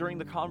points during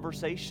the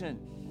conversation.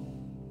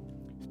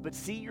 But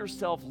see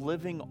yourself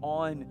living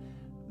on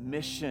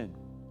mission.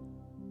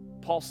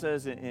 Paul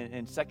says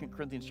in 2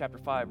 Corinthians chapter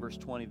 5, verse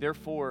 20,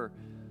 therefore,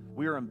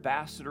 we are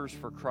ambassadors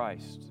for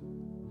Christ,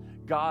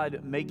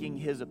 God making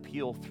his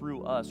appeal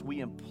through us. We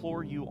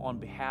implore you on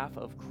behalf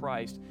of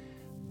Christ,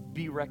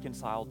 be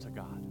reconciled to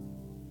God.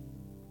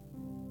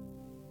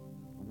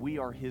 We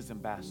are his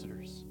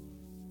ambassadors.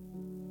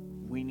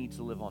 We need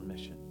to live on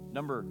mission.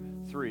 Number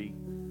 3,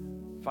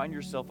 find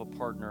yourself a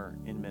partner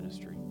in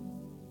ministry.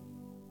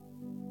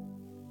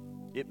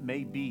 It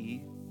may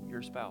be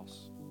your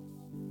spouse.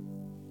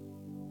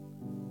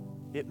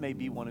 It may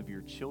be one of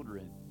your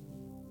children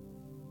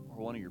or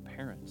one of your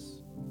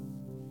parents.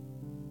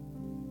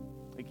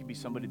 It could be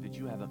somebody that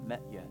you haven't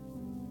met yet.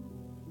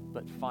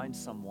 But find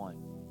someone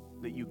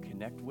that you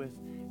connect with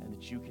and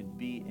that you can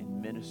be in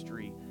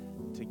ministry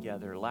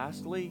together.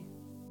 Lastly,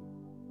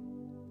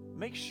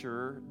 make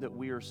sure that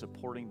we are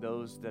supporting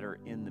those that are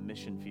in the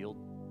mission field.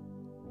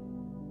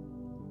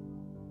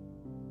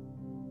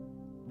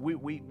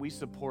 We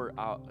support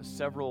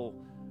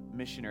several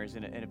missionaries,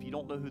 and if you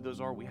don't know who those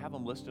are, we have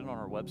them listed on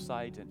our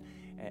website,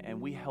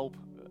 and we help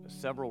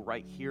several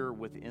right here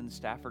within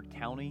Stafford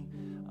County.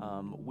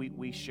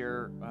 We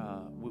share,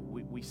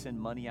 we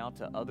send money out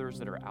to others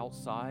that are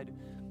outside,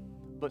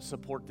 but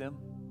support them.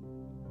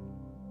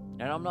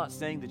 And I'm not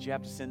saying that you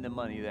have to send them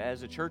money.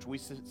 As a church, we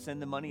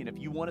send them money, and if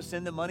you want to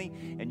send them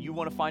money and you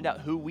want to find out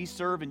who we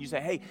serve and you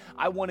say, hey,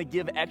 I want to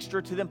give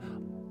extra to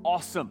them,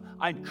 awesome.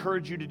 I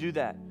encourage you to do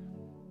that.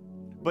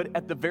 But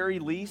at the very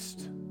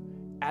least,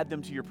 add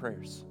them to your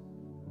prayers.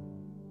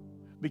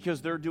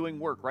 Because they're doing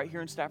work right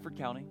here in Stafford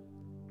County.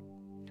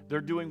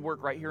 They're doing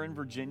work right here in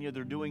Virginia.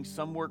 They're doing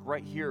some work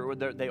right here. Or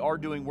they are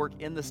doing work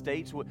in the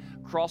States.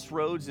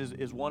 Crossroads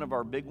is one of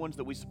our big ones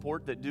that we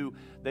support that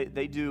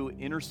they do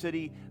inner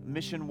city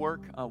mission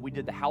work. We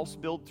did the house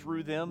build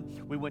through them.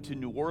 We went to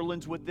New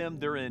Orleans with them.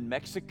 They're in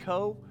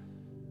Mexico.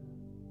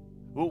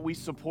 Well, we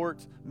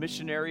support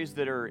missionaries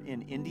that are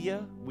in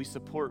India. We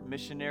support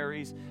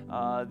missionaries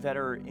that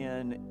are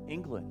in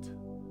England.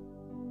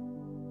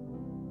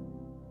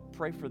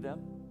 Pray for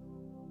them.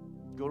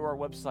 Go to our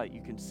website.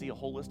 You can see a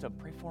whole list of them.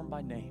 Pray for them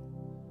by name.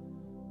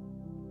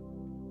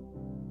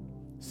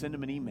 Send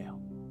them an email.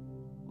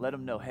 Let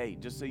them know, hey,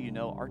 just so you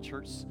know, our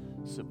church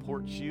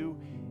supports you,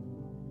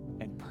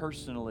 and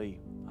personally,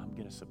 I'm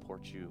going to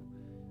support you.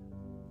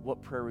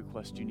 What prayer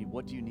request do you need?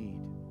 What do you need?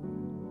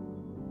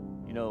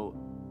 You know,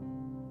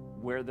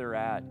 where they're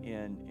at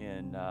in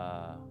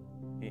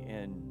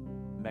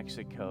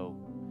Mexico,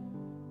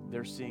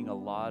 they're seeing a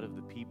lot of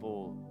the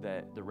people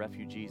the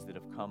refugees that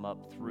have come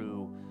up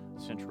through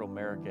Central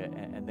America,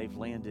 and they've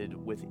landed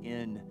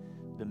within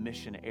the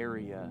mission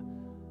area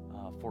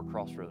for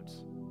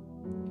Crossroads.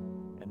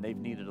 And they've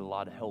needed a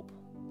lot of help,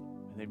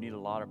 and they've needed a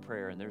lot of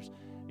prayer. And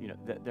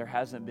there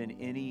hasn't been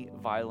any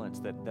violence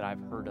that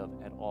I've heard of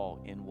at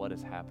all in what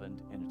has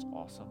happened, and it's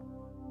awesome.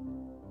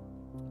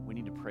 We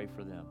need to pray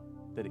for them,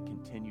 that it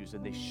continues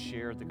and they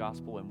share the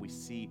gospel, and we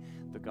see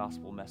the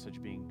gospel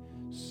message being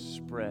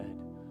spread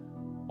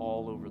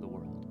all over the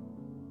world.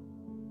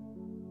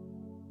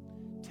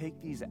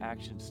 Take these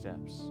action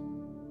steps,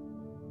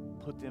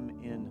 put them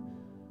in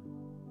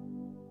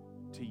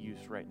to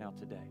use right now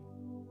today.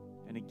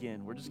 And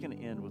again, we're just going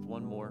to end with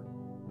one more.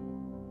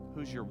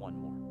 Who's your one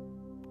more?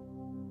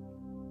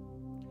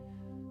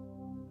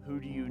 Who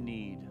do you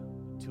need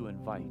to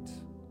invite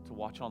to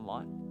watch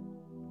online?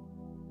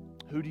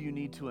 Who do you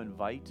need to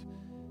invite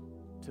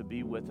to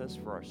be with us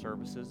for our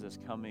services this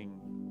coming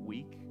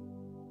week?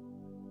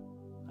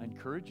 I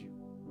encourage you,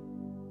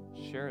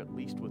 share at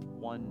least with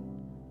one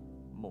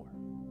more.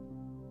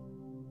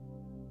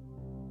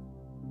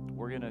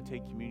 We're going to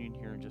take communion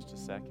here in just a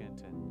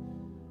second, and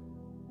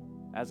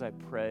as I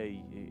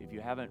pray, if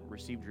you haven't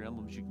received your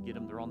emblems, you can get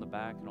them. They're on the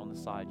back and on the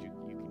side. You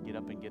can get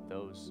up and get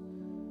those.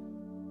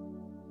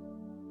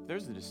 If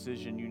there's a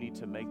decision you need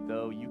to make,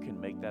 though, you can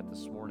make that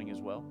this morning as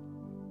well.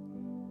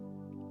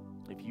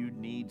 If you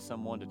need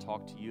someone to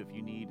talk to you, if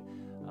you need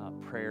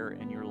prayer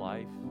in your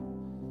life,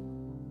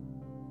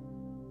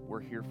 we're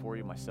here for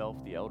you.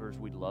 Myself, the elders,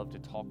 we'd love to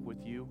talk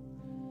with you.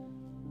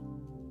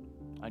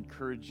 I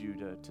encourage you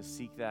to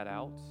seek that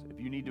out.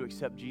 If you need to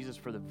accept Jesus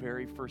for the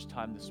very first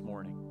time this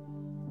morning,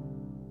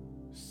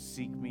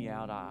 seek me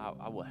out.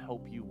 I will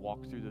help you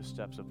walk through those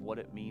steps of what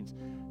it means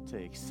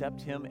to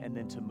accept him and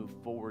then to move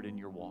forward in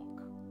your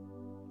walk.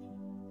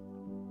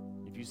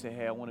 If you say,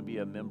 hey, I want to be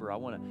a member, I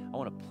want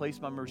to place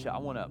my membership, I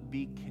want to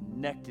be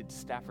connected to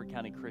Stafford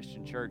County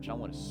Christian Church, I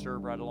want to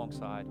serve right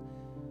alongside,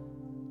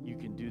 you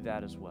can do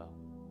that as well.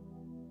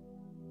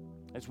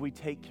 As we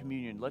take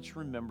communion, let's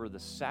remember the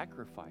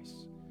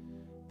sacrifice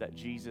that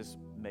Jesus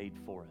made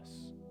for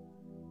us.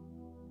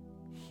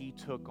 He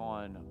took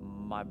on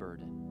my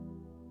burden.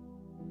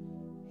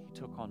 He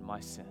took on my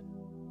sin,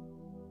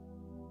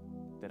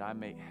 that I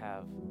may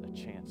have a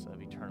chance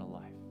of eternal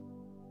life.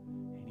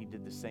 And he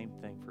did the same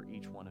thing for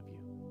each one of you.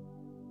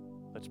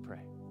 Let's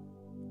pray.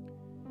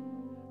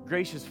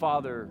 Gracious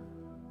Father,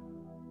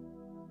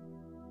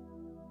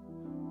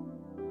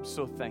 I'm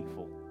so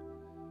thankful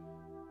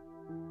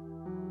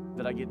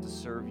that I get to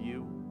serve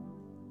you,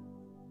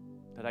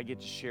 that I get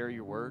to share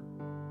your word,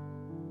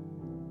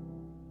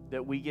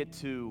 that we get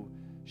to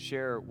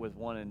share with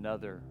one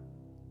another,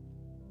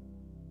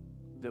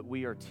 that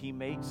we are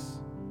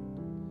teammates,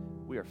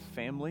 we are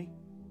family,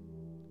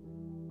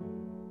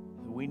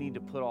 that we need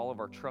to put all of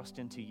our trust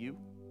into you,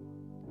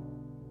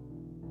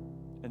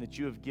 and that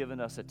you have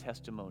given us a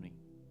testimony.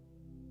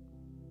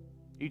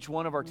 Each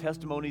one of our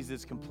testimonies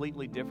is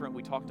completely different.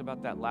 We talked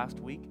about that last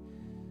week.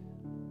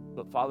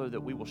 But Father,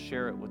 that we will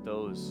share it with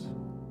those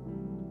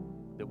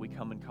that we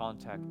come in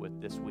contact with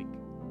this week.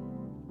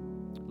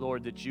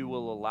 Lord, that you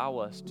will allow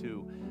us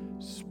to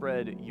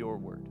spread your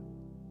word.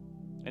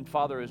 And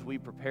Father, as we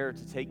prepare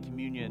to take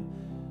communion,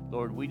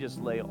 Lord, we just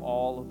lay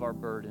all of our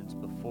burdens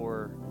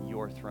before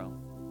your throne.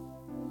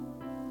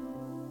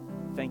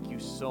 Thank you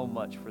so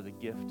much for the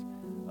gift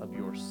of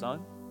your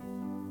Son.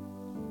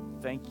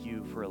 Thank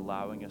you for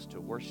allowing us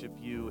to worship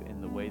you in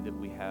the way that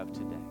we have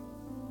today.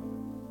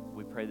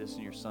 We pray this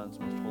in your Son's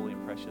most holy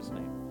and precious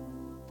name.